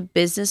thing as a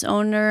business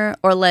owner,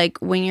 or like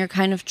when you're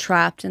kind of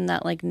trapped in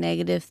that like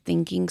negative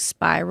thinking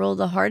spiral,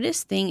 the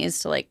hardest thing is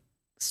to like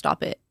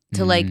stop it,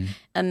 to like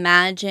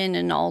imagine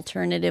an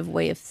alternative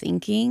way of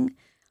thinking.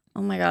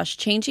 Oh my gosh,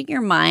 changing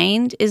your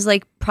mind is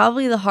like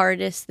probably the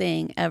hardest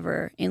thing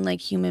ever in like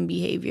human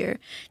behavior,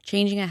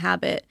 changing a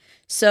habit.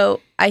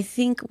 So I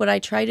think what I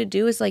try to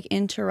do is like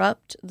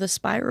interrupt the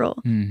spiral,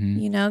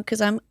 because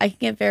I can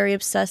get very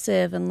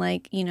obsessive and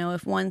like,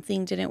 if one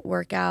thing didn't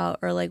work out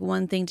or like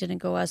one thing didn't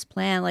go as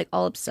planned, like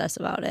I'll obsess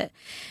about it.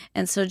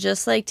 And so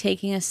just like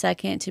taking a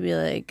second to be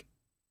like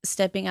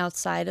stepping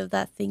outside of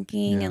that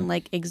thinking and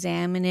like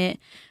examine it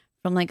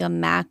from like a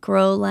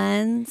macro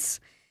lens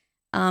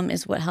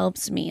is what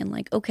helps me. And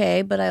like,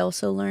 okay, but I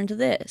also learned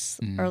this,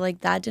 or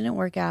like that didn't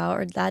work out,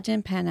 or that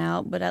didn't pan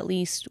out, but at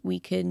least we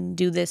can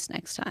do this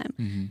next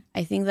time.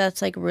 I think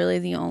that's like really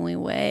the only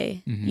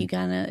way you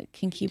kind of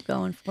can keep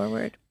going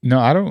forward. No,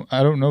 I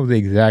don't know the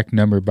exact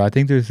number, but I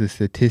think there's a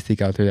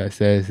statistic out there that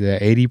says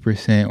that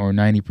 80% or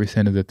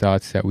 90% of the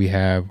thoughts that we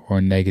have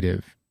are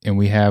negative. And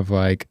we have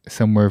like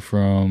somewhere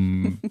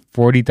from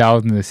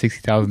 40,000 to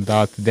 60,000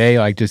 thoughts a day,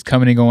 like just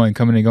coming and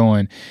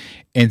going.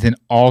 And then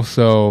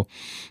also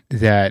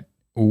that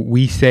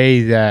we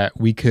say that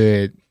we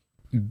could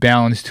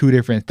balance two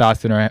different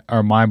thoughts in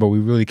our mind, but we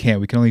really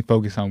can't. We can only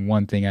focus on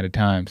one thing at a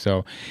time.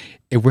 So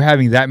if we're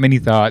having that many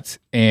thoughts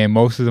and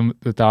most of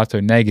the thoughts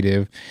are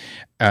negative,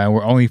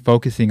 we're only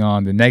focusing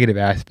on the negative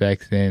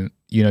aspects, then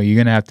you're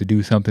going to have to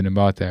do something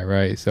about that,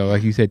 right? So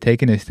like you said,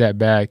 taking a step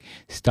back,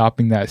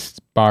 stopping that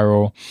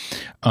spiral.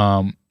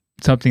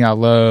 Something I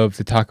love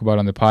to talk about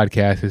on the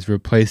podcast is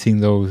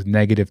replacing those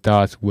negative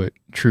thoughts with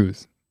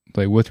truth.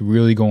 Like what's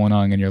really going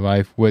on in your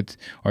life? What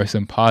are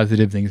some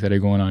positive things that are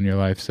going on in your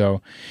life?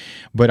 So,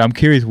 but I'm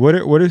curious, what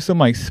are some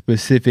like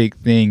specific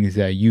things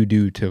that you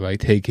do to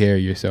like take care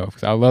of yourself?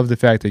 'Cause I love the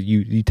fact that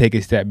you take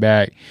a step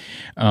back.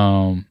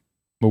 But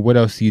what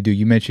else do you do?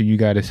 You mentioned you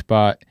got a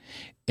spot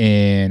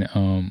in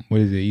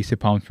what is it? You said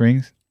Palm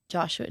Springs?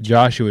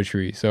 Joshua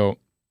Tree. So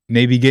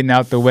maybe getting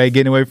out the way,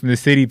 getting away from the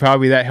city,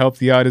 probably that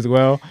helps you out as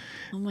well.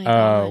 Oh my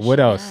gosh. What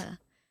else?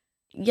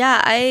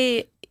 Yeah,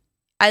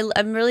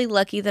 I'm really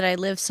lucky that I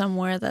live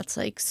somewhere that's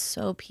like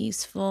so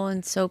peaceful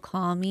and so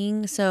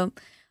calming. So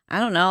I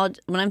don't know,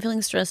 when I'm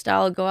feeling stressed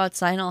out, I'll go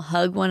outside and I'll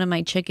hug one of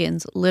my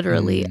chickens.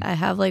 Literally, I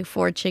have like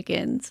 4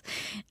 chickens.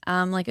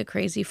 I'm like a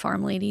crazy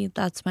farm lady.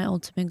 That's my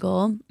ultimate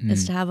goal,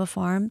 is to have a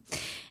farm.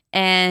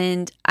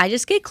 And I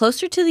just get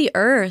closer to the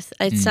earth.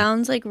 It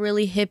sounds like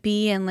really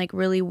hippie and like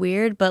really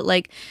weird, but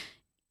like,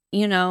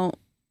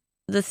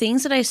 the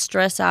things that I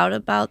stress out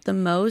about the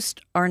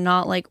most are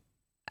not like,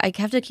 I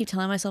have to keep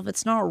telling myself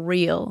it's not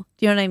real.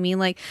 Do you know what I mean?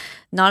 Like,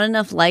 not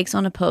enough likes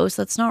on a post,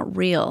 that's not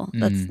real.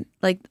 That's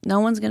like,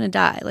 no one's gonna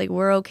die. Like,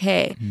 we're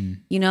okay.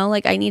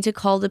 Like, I need to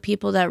call the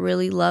people that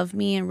really love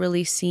me and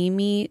really see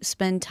me,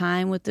 spend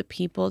time with the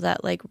people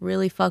that like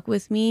really fuck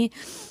with me,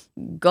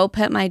 go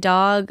pet my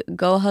dog,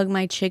 go hug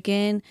my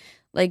chicken,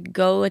 like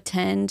go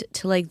attend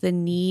to like the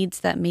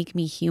needs that make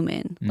me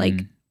human.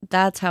 Like,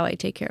 that's how I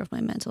take care of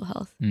my mental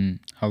health.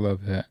 I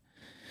love that.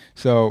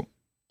 So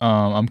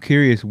I'm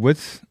curious,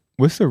 what's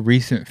the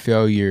recent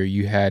failure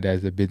you had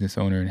as a business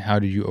owner, and how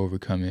did you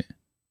overcome it?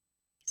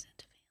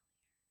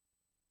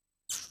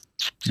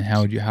 And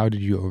how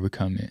did you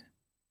overcome it?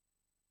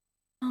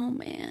 Oh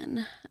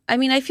man. I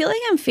mean, I feel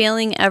like I'm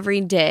failing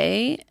every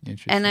day,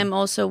 and I'm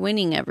also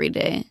winning every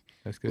day.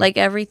 That's good. Like,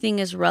 everything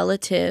is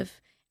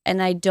relative,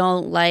 and I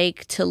don't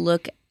like to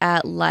look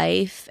at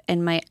life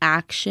and my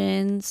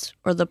actions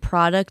or the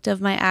product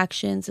of my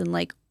actions and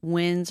like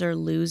wins or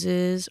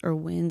loses or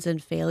wins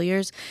and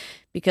failures,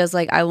 because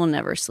like I will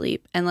never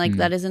sleep, and like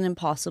that is an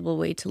impossible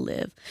way to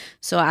live.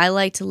 So I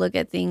like to look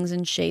at things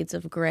in shades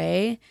of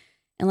gray,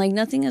 and like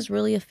nothing is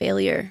really a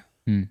failure.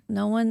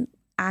 No one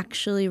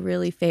actually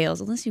really fails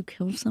unless you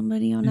kill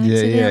somebody on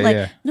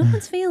accident. No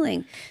one's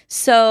failing.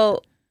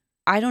 So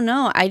I don't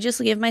know. I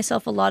just give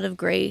myself a lot of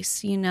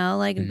grace,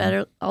 like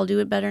better. I'll do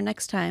it better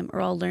next time,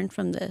 or I'll learn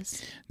from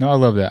this. No, I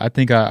love that.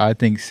 I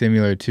think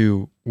similar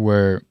too,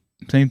 where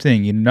same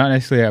thing, not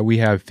necessarily that we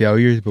have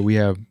failures, but we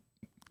have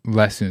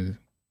lessons.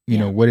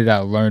 What did I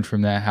learn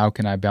from that? How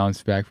can I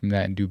bounce back from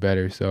that and do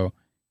better? So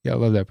yeah, I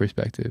love that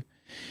perspective.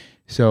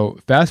 So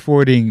fast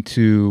forwarding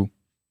to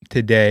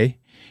today,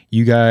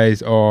 you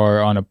guys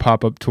are on a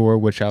pop-up tour,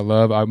 which I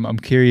love. I'm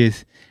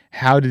curious,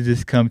 how did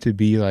this come to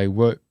be? Like,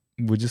 what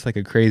was just like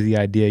a crazy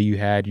idea you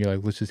had? You're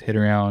like, let's just hit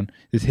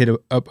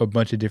up a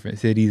bunch of different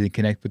cities and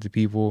connect with the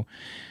people.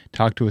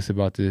 Talk to us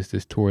about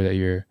this tour that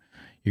you're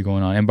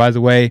going on. And by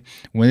the way,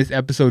 when this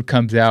episode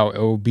comes out, it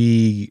will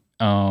be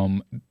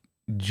June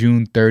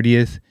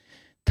 30th.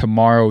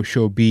 Tomorrow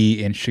she'll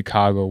be in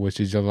Chicago,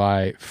 which is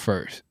July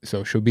 1st.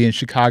 So she'll be in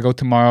Chicago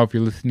tomorrow. If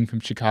you're listening from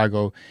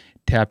Chicago,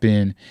 tap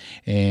in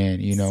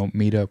and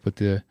meet up with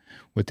the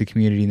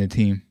community and the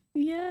team.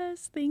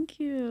 Yes,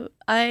 thank you.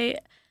 I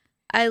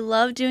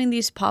love doing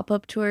these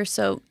pop-up tours.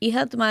 So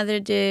Hija, Madre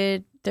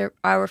did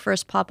our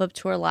first pop-up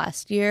tour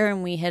last year,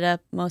 and we hit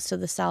up most of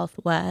the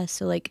Southwest.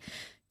 So like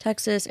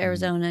Texas,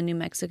 Arizona, New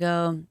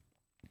Mexico.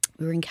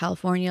 We were in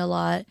California a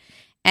lot.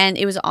 And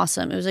it was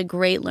awesome. It was a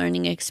great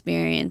learning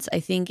experience. I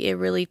think it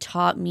really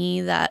taught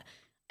me that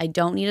I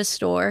don't need a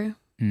store.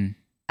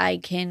 I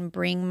can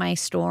bring my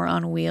store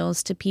on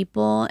wheels to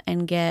people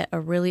and get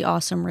a really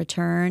awesome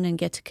return and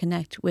get to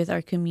connect with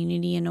our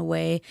community in a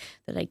way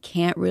that I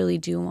can't really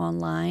do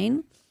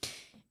online.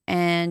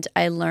 And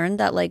I learned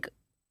that like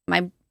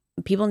my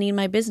people need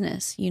my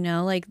business,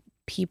 like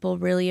people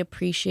really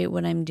appreciate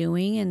what I'm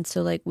doing. And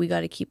so like we got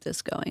to keep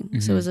this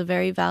going. So it was a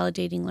very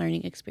validating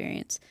learning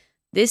experience.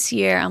 This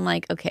year, I'm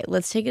like, okay,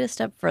 let's take it a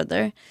step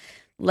further.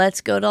 Let's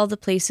go to all the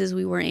places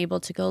we weren't able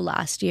to go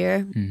last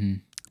year,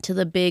 to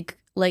the big,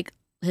 like,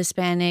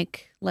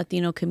 Hispanic,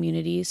 Latino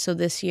communities. So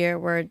this year,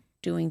 we're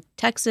doing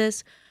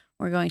Texas,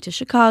 we're going to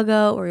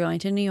Chicago, we're going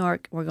to New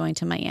York, we're going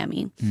to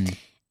Miami.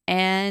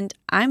 And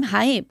I'm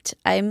hyped.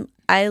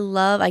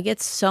 I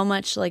get so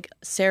much like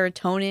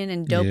serotonin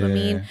and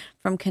dopamine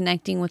from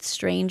connecting with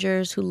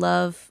strangers who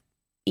love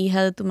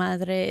Hija de tu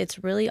Madre.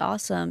 It's really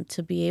awesome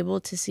to be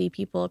able to see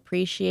people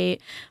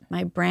appreciate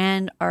my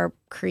brand, our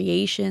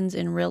creations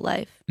in real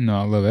life. No,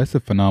 I love it. That's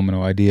a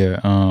phenomenal idea.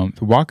 So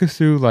walk us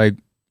through like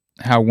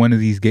how one of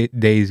these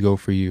days go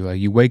for you. Like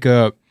you wake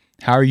up,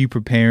 how are you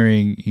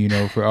preparing,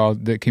 for all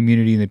the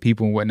community and the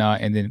people and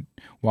whatnot, and then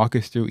walk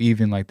us through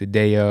even like the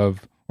day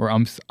of, or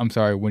I'm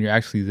sorry, when you're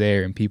actually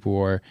there and people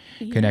are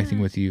connecting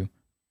with you.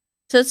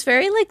 So it's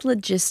very like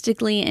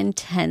logistically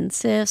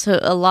intensive. So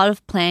a lot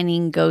of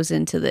planning goes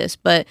into this,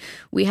 but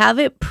we have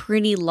it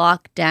pretty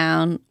locked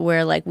down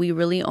where like we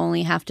really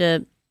only have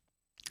to,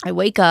 I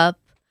wake up,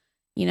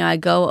 I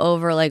go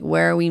over like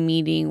where are we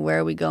meeting, where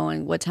are we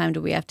going, what time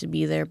do we have to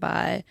be there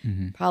by,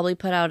 probably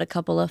put out a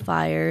couple of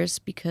fires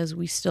because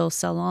we still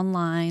sell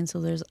online.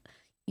 So there's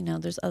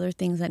other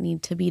things that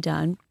need to be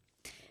done.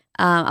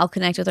 I'll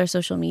connect with our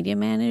social media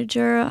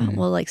manager.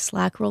 We'll like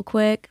Slack real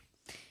quick.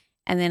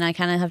 And then I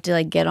kind of have to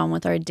like get on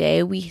with our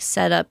day. We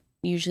set up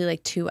usually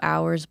like 2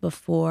 hours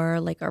before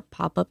like our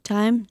pop-up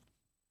time.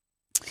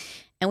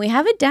 And we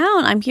have it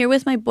down. I'm here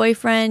with my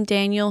boyfriend,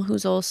 Daniel,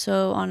 who's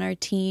also on our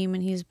team.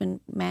 And he's been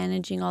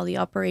managing all the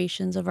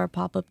operations of our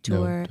pop-up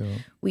tour. Dope.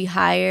 We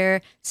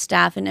hire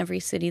staff in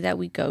every city that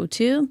we go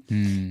to.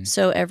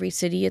 So every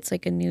city, it's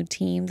like a new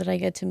team that I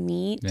get to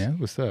meet. Yeah,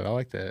 what's up? I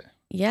like that.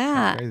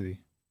 Yeah. That's crazy.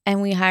 And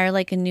we hire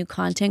like a new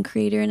content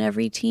creator in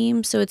every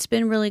team. So it's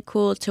been really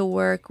cool to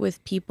work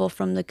with people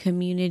from the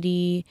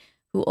community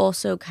who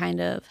also kind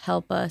of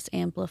help us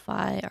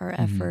amplify our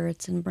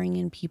efforts and bring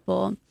in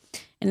people.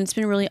 And it's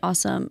been really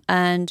awesome.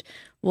 And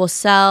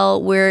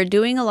we're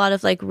doing a lot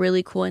of like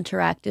really cool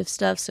interactive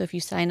stuff. So if you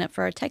sign up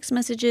for our text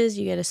messages,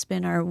 you get to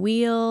spin our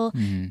wheel.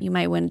 You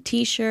might win a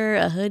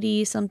t-shirt, a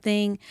hoodie,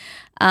 something.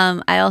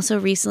 I also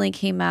recently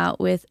came out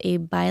with a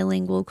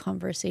bilingual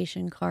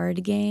conversation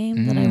card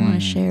game that I want to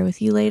share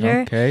with you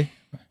later. Okay.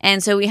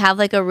 And so we have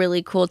like a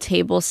really cool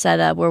table set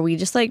up where we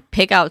just like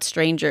pick out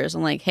strangers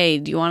and like, hey,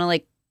 do you want to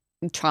like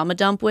trauma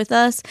dump with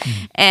us?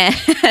 And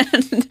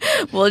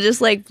we'll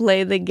just like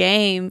play the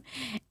game.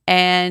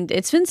 And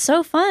it's been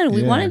so fun.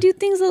 We want to do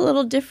things a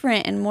little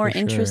different and more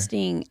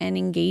interesting and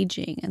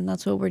engaging. And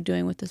that's what we're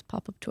doing with this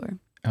pop-up tour.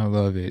 I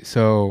love it.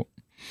 So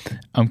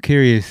I'm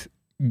curious,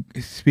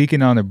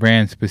 speaking on the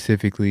brand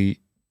specifically,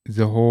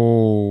 the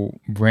whole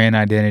brand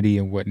identity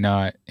and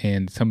whatnot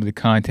and some of the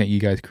content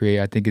you guys create,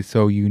 I think it's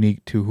so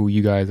unique to who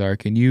you guys are.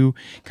 Can you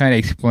kind of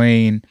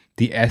explain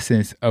the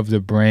essence of the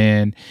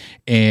brand?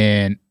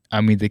 And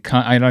I mean,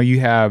 I know you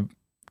have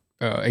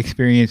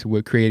experience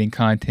with creating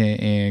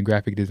content and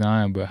graphic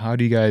design, but how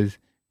do you guys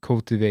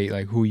cultivate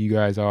like who you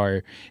guys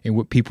are and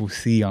what people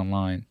see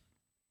online?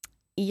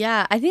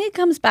 Yeah, I think it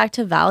comes back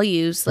to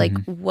values. Like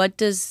what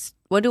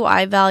do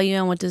I value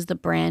and what does the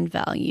brand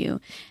value?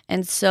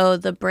 And so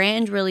the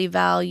brand really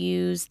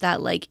values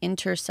that like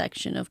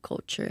intersection of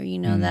culture,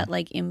 that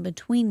like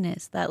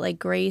in-betweenness, that like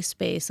gray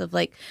space of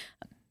like,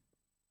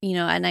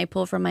 and I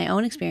pull from my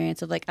own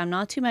experience of like, I'm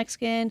not too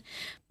Mexican,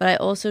 but I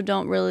also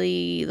don't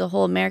really, the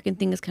whole American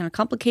thing is kind of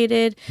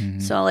complicated.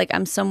 So like,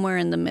 I'm somewhere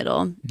in the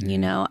middle,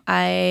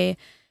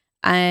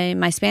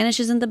 my Spanish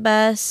isn't the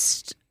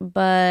best,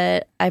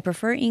 but I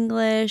prefer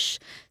English.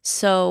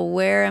 So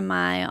where am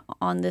I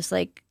on this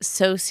like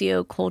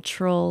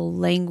socio-cultural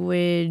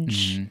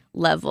language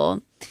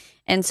level?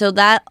 And so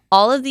that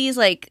all of these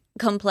like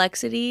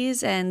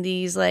complexities and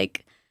these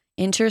like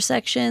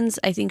intersections,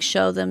 I think,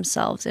 show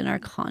themselves in our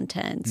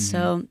content.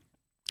 So,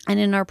 and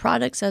in our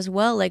products as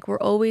well, like we're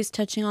always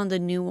touching on the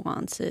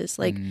nuances.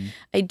 Like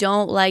I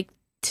don't like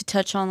to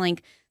touch on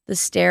like the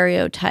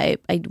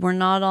stereotype. We're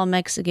not all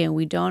Mexican.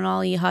 We don't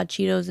all eat hot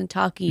Cheetos and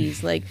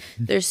Takis. Like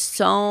there's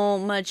so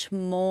much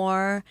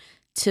more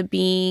to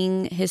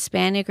being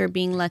Hispanic or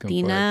being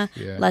Latina,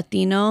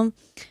 Latino.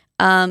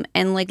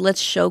 And like,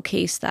 let's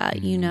showcase that,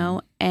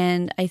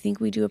 and I think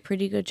we do a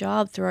pretty good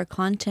job through our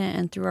content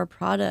and through our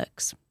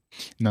products.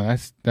 No,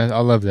 that's I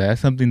love that.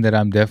 That's something that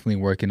I'm definitely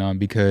working on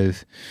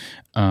because,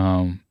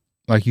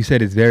 like you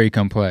said, it's very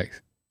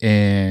complex.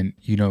 And,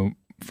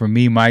 for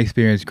me, my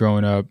experience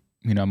growing up,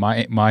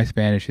 my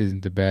Spanish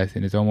isn't the best,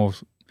 and it's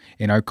almost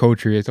in our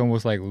culture, it's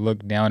almost like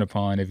looked down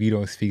upon if you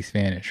don't speak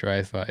Spanish, right?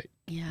 It's like,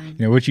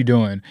 what you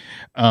doing?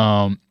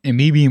 And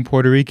me being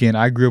Puerto Rican,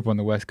 I grew up on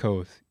the West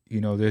Coast.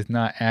 There's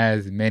not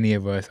as many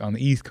of us on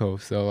the East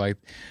Coast. So like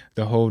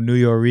the whole New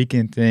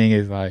Yorker thing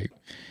is like,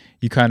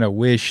 you kind of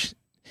wish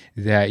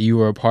that you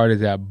were a part of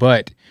that.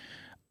 But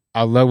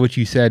I love what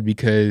you said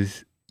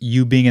because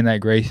you being in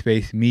that gray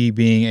space, me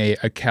being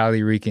a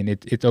Cali Rican,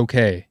 it's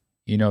okay.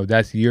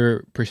 That's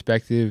your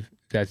perspective,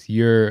 that's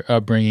your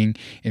upbringing,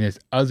 and there's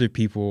other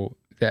people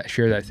that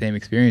share that same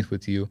experience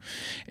with you.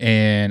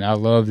 And I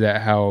love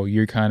that how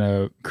you're kind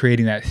of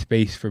creating that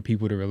space for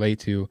people to relate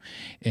to.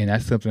 And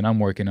that's something I'm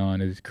working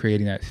on, is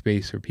creating that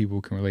space where people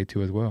can relate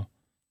to as well.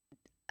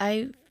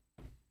 I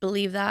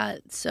believe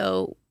that.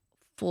 So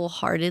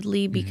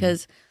full-heartedly,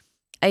 because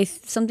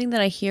something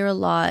that I hear a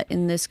lot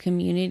in this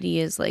community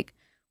is like,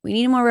 we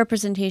need more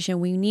representation.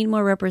 We need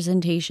more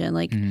representation.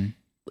 Like,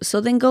 so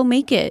then go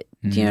make it.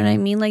 Do you know what I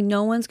mean? Like,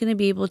 no one's going to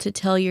be able to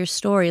tell your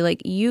story.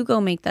 Like, you go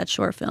make that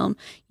short film.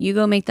 You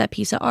go make that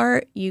piece of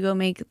art. You go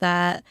make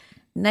that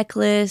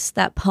necklace,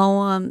 that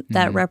poem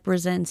that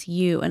represents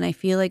you. And I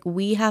feel like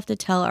we have to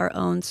tell our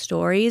own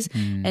stories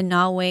and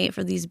not wait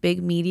for these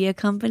big media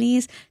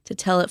companies to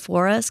tell it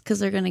for us, because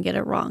they're going to get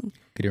it wrong.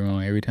 Get it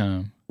wrong every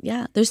time.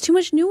 Yeah. There's too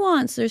much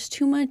nuance. There's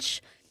too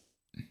much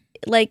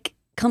like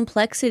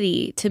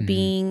complexity to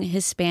being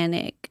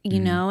Hispanic, you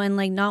know, and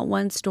like not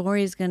one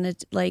story is going to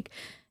like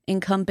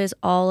encompass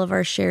all of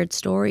our shared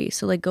stories.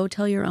 So like, go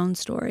tell your own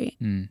story.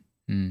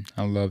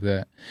 I love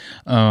that.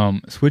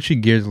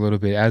 Switching gears a little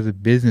bit, as a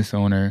business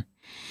owner,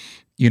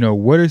 you know,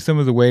 what are some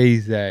of the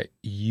ways that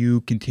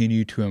you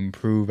continue to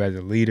improve as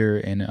a leader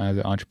and as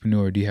an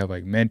entrepreneur? Do you have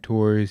like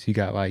mentors? You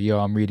got like,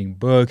 I'm reading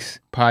books,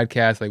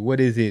 podcasts. Like, what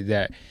is it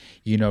that,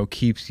 you know,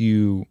 keeps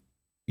you,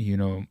 you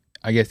know,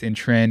 I guess in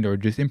trend or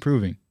just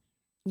improving?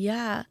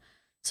 Yeah.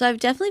 So I've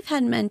definitely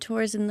had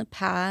mentors in the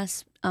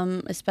past,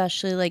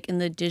 especially like in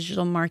the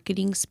digital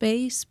marketing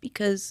space,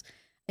 because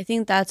I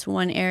think that's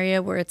one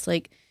area where it's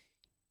like,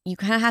 you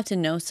kind of have to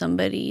know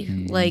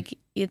somebody. Like,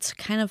 it's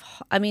kind of,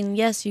 I mean,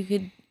 yes, you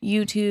could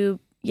YouTube,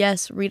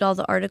 yes, read all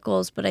the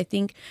articles, but I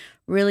think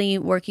really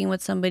working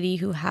with somebody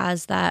who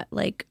has that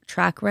like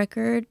track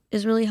record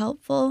is really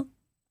helpful.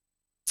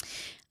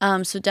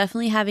 So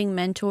definitely having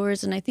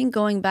mentors, and I think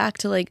going back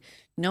to like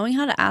knowing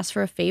how to ask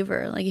for a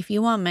favor. Like, if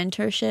you want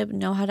mentorship,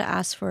 know how to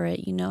ask for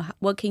it. You know,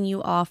 what can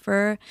you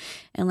offer,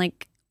 and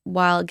like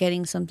while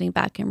getting something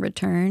back in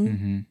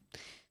return.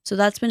 So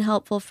that's been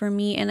helpful for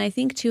me. And I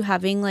think too,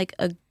 having like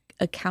a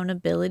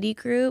accountability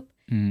group,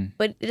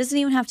 but it doesn't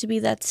even have to be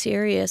that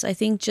serious. I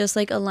think just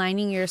like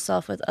aligning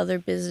yourself with other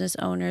business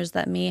owners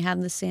that may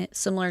have the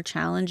similar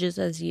challenges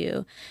as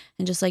you,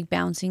 and just like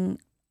bouncing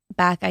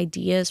back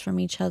ideas from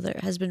each other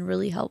has been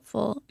really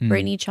helpful.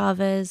 Brittany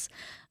Chavez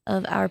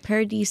of Our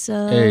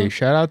Paradiso. Hey,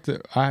 shout out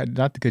to,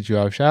 not to cut you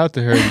off, shout out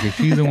to her, because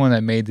she's the one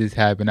that made this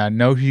happen. I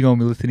know she's going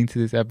to be listening to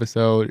this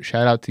episode.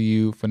 Shout out to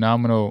you.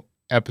 Phenomenal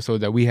episode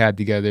that we had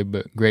together,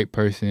 but great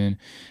person.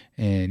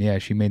 And yeah,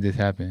 she made this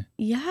happen.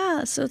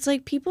 Yeah. So it's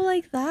like people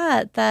like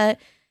that,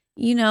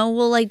 you know,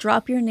 will like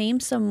drop your name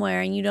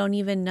somewhere and you don't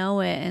even know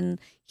it. And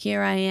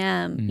here I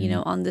am, you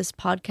know, on this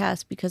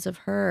podcast because of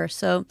her.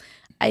 So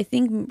I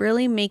think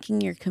really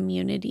making your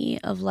community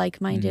of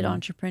like-minded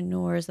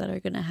entrepreneurs that are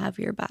going to have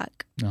your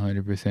back.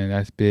 100%.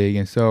 That's big.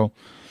 And so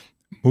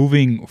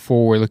moving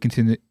forward,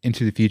 looking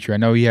into the future, I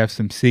know you have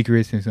some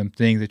secrets and some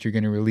things that you're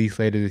going to release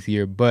later this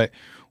year, but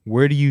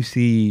where do you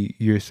see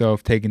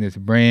yourself taking this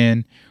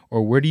brand,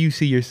 or where do you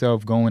see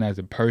yourself going as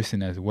a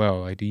person as well?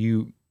 Like, do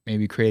you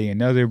maybe creating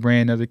another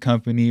brand, another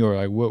company, or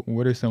like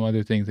what are some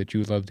other things that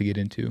you would love to get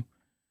into?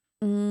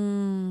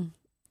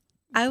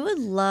 I would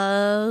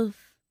love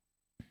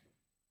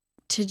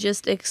to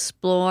just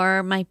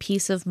explore my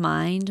peace of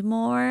mind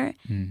more.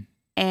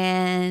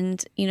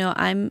 And, you know,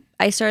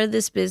 I started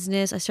this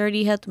business. I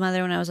started Hija,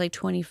 Madre when I was like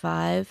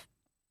 25.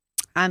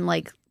 I'm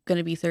like going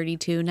to be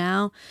 32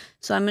 now.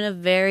 So I'm in a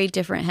very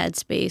different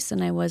headspace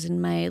than I was in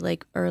my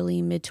like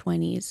early mid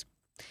 20s.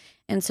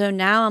 And so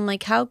now I'm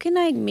like, how can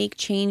I make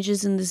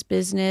changes in this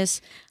business?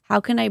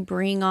 How can I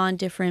bring on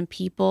different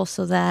people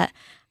so that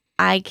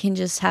I can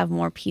just have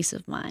more peace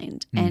of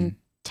mind and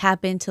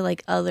tap into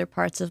like other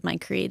parts of my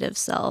creative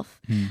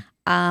self?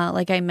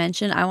 Like I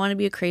mentioned, I want to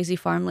be a crazy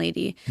farm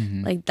lady.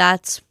 Like,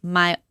 that's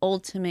my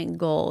ultimate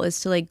goal,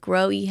 is to like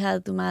grow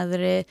Hija tu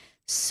Madre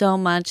so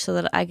much so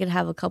that I could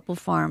have a couple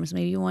farms,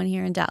 maybe one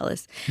here in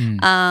Dallas.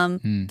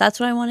 That's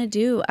what I want to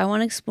do. I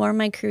want to explore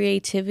my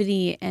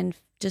creativity and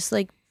just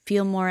like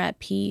feel more at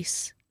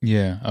peace.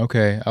 Yeah.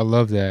 Okay. I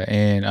love that.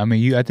 And I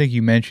mean, I think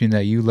you mentioned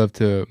that you love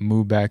to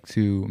move back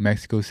to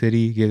Mexico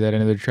City, give that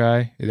another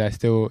try. Is that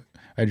still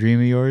a dream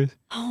of yours?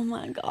 Oh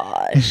my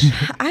gosh.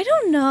 I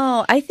don't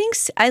know. I think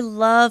I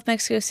love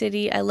Mexico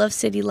City. I love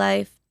city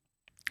life.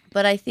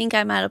 But I think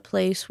I'm at a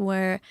place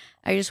where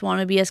I just want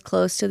to be as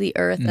close to the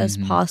earth as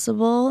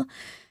possible.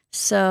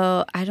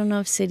 So I don't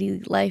know if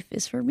city life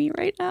is for me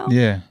right now.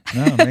 Yeah.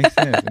 No, it makes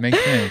sense. It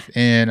makes sense.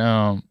 And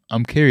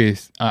I'm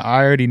curious.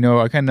 I already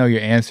know, I kind of know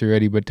your answer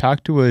already, but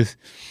talk to us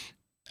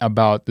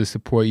about the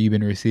support you've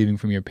been receiving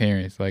from your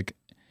parents. Like,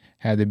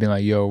 have they been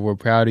like, yo, we're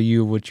proud of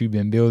you, what you've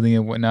been building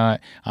and whatnot?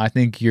 I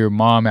think your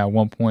mom at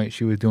one point,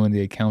 she was doing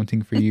the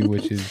accounting for you,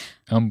 which is,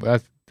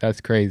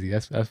 that's crazy.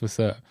 That's what's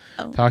up.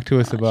 Oh, talk to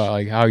us about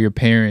like how your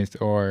parents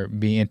are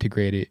being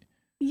integrated.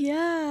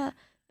 Yeah.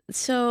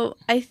 So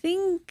I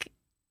think,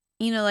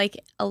 you know, like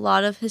a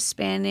lot of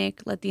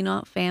Hispanic,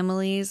 Latino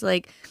families,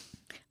 like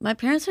my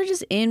parents are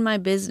just in my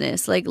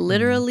business, like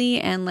literally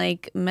and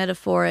like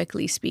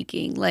metaphorically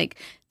speaking. Like,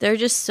 they're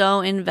just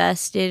so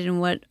invested in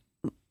what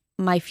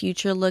my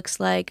future looks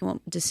like and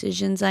what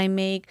decisions I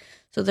make.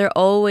 So they're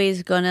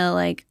always gonna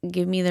like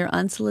give me their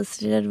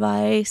unsolicited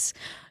advice.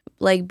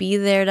 like be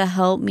there to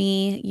help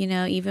me, you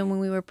know, even when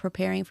we were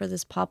preparing for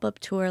this pop-up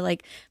tour.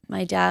 Like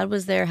my dad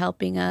was there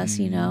helping us,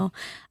 you know,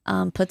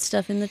 put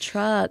stuff in the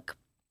truck,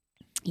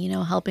 you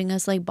know, helping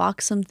us like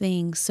box some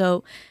things.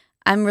 So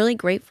I'm really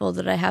grateful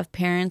that I have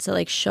parents that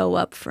like show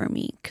up for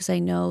me, because I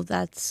know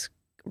that's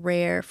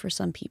rare for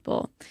some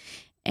people.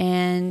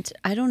 And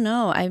I don't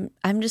know,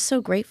 I'm just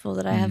so grateful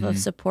that I have a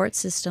support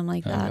system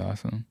like that.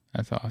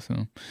 That's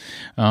awesome.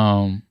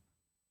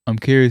 I'm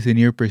curious, in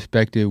your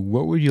perspective,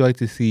 what would you like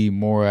to see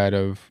more out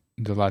of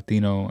the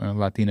Latino and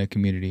Latina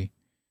community?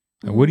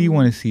 Like, what do you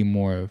want to see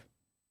more of?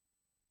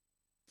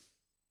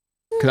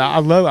 Because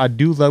I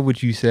do love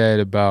what you said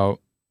about,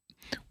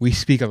 we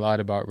speak a lot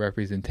about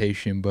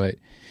representation, but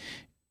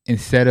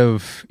instead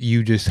of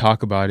you just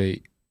talk about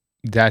it,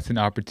 that's an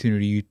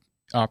opportunity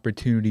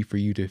for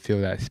you to fill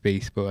that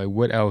space. But like,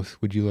 what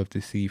else would you love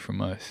to see from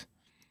us?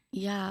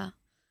 Yeah.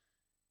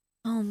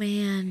 Oh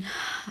man.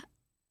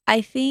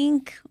 I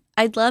think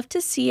I'd love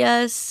to see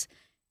us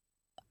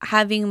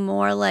having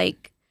more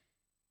like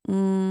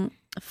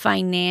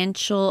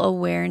financial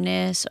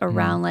awareness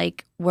around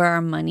like where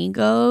our money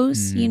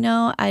goes, you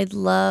know? I'd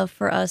love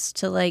for us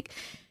to like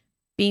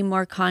be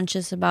more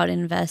conscious about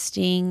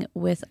investing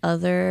with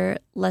other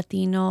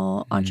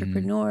Latino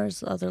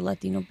entrepreneurs, other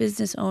Latino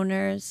business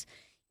owners.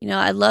 You know,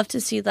 I'd love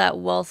to see that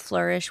wealth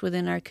flourish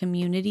within our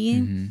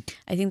community.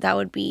 I think that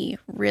would be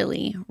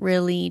really,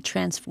 really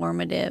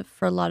transformative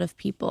for a lot of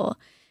people.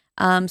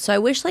 So I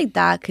wish like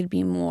that could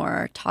be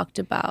more talked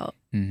about.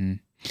 No,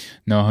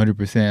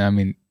 100%. I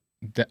mean,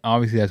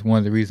 obviously that's one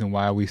of the reasons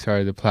why we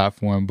started the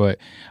platform. But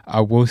I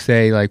will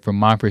say, like, from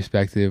my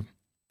perspective,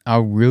 I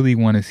really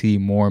want to see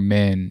more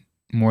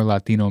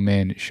Latino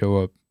men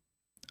show up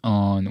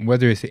on,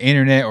 whether it's the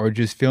internet or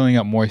just filling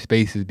up more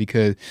spaces,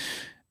 because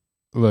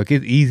look,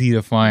 it's easy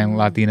to find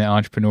Latina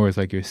entrepreneurs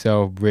like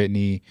yourself,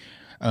 Brittany,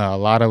 a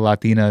lot of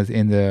Latinas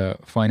in the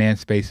finance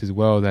space as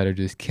well that are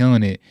just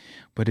killing it.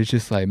 But it's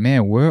just like,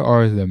 man, where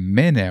are the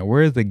men at?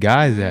 Where's the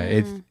guys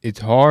at? It's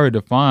hard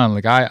to find.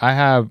 Like I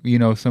have, you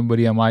know,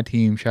 somebody on my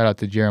team, shout out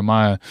to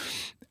Jeremiah.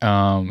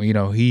 You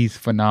know, he's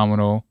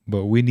phenomenal,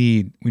 but we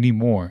need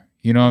more.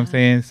 You know what I'm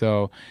saying?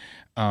 So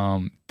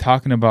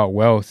talking about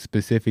wealth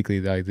specifically,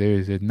 like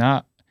there's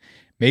not,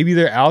 maybe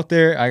they're out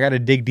there. I got to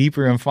dig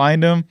deeper and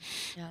find them.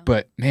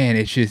 But man,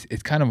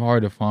 it's kind of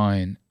hard to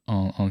find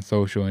on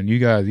social. And you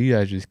guys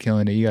just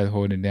killing it. You guys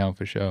holding it down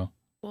for sure.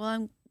 Well,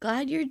 I'm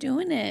glad you're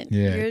doing it.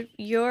 Yeah.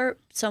 You're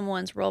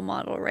someone's role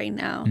model right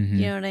now.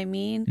 You know what I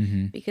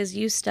mean? Because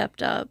you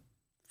stepped up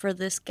for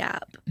this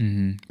gap.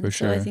 For sure.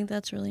 So I think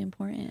that's really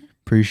important.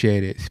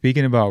 Appreciate it.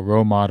 Speaking about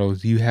role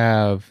models, do you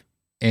have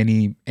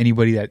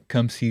anybody that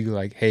comes to you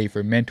like, hey,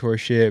 for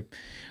mentorship?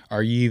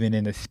 Are you even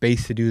in a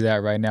space to do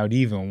that right now? Do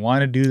you even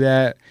want to do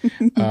that?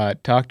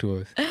 Talk to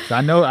us. So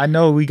I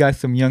know we got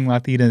some young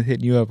Latinas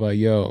hitting you up like,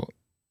 yo,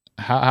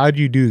 how'd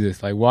you do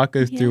this? Like, walk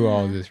us through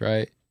all this,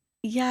 right?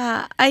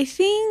 Yeah, I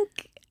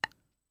think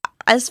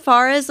as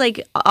far as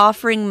like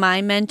offering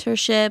my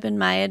mentorship and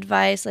my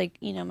advice, like,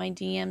 you know, my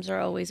DMs are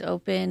always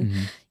open.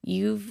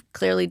 You've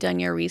clearly done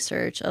your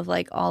research of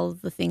like all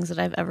of the things that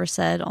I've ever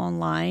said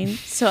online.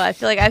 So I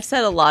feel like I've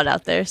said a lot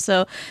out there.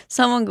 So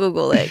someone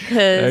Google it,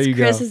 because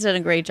Chris has done a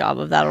great job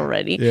of that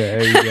already. Yeah,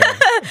 there you go.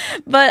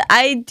 But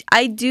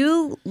I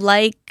do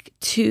like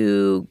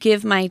to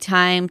give my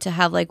time to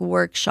have like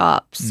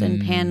workshops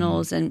and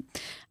panels. And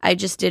I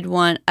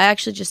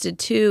actually just did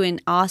 2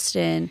 in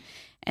Austin,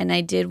 and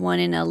I did one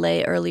in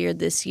LA earlier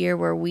this year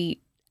where we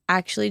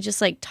actually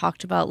just like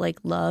talked about like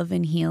love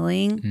and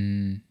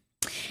healing.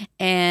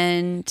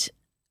 And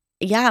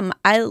yeah,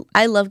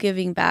 I love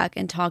giving back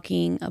and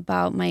talking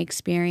about my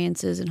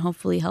experiences and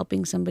hopefully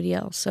helping somebody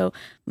else. So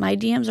my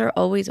DMs are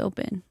always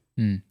open.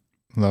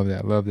 Love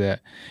that.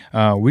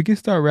 We can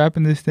start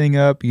wrapping this thing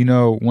up. You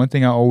know, one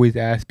thing I always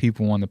ask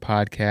people on the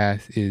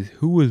podcast is,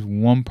 who is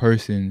one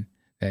person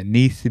that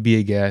needs to be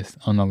a guest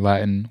on the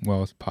Latin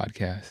Wealth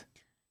podcast?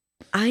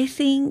 I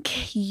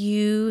think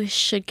you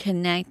should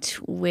connect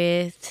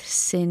with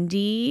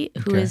Cindy,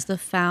 who is the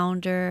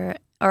founder,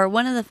 or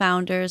one of the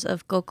founders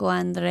of Coco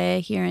Andre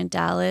here in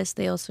Dallas.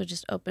 They also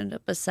just opened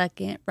up a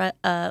second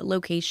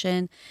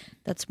location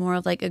that's more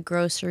of like a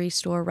grocery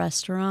store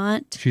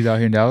restaurant. She's out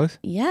here in Dallas?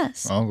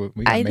 Yes. Oh,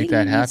 we gotta make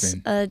that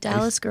happen. A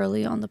Dallas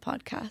girly on the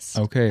podcast.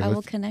 Okay. I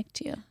will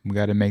connect you. We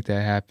got to make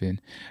that happen.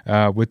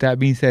 With that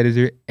being said, is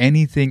there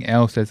anything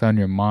else that's on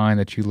your mind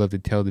that you love to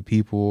tell the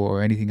people,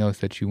 or anything else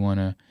that you want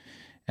to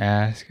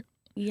ask?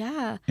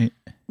 Yeah.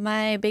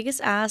 My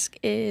biggest ask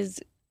is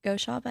go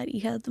shop at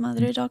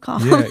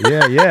hijathemadre.com.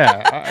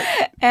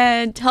 Yeah.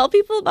 And tell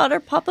people about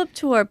our pop-up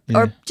tour,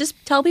 or just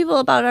tell people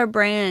about our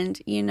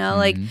brand. You know,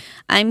 like,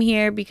 I'm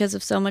here because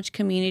of so much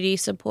community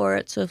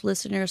support. So if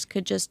listeners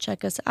could just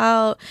check us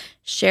out,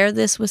 share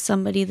this with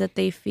somebody that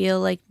they feel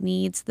like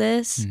needs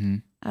this,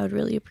 I would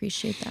really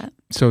appreciate that.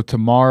 So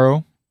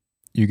tomorrow,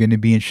 you're going to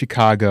be in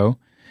Chicago.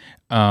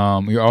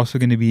 You're also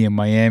going to be in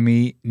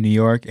Miami, New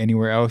York,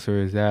 anywhere else, or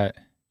is that?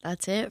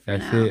 That's it for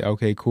now. That's it.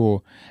 Okay,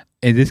 cool.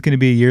 Is this going to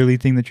be a yearly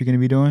thing that you're going to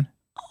be doing?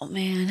 Oh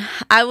man,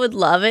 I would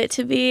love it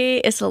to be.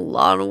 It's a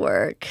lot of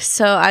work,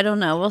 so I don't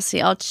know. We'll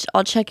see. I'll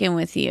check in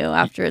with you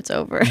after it's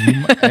over.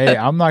 Hey,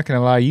 I'm not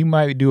gonna lie. You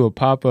might do a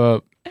pop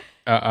up,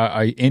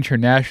 a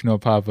international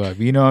pop up.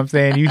 You know what I'm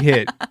saying? You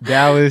hit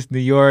Dallas, New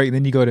York,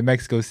 then you go to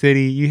Mexico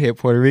City. You hit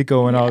Puerto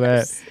Rico and all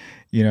that.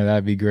 You know,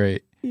 that'd be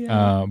great.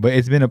 Yeah. But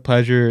it's been a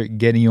pleasure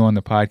getting you on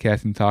the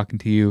podcast and talking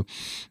to you.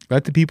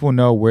 Let the people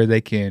know where they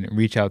can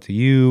reach out to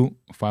you,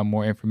 find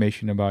more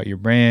information about your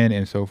brand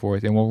and so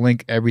forth. And we'll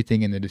link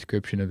everything in the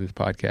description of this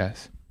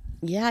podcast.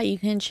 Yeah, you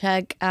can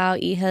check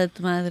out Hija de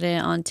tu Madre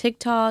on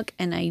TikTok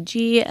and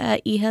IG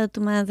at Hija de tu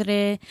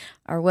Madre.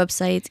 Our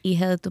website's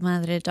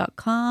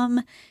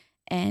hijadetumadre.com.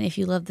 And if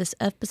you love this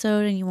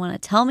episode and you want to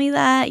tell me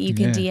that, you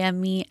can DM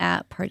me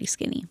at Party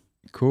Skinny.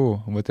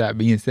 Cool. And with that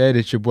being said,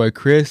 it's your boy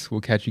Chris.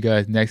 We'll catch you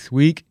guys next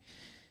week.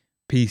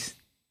 Peace.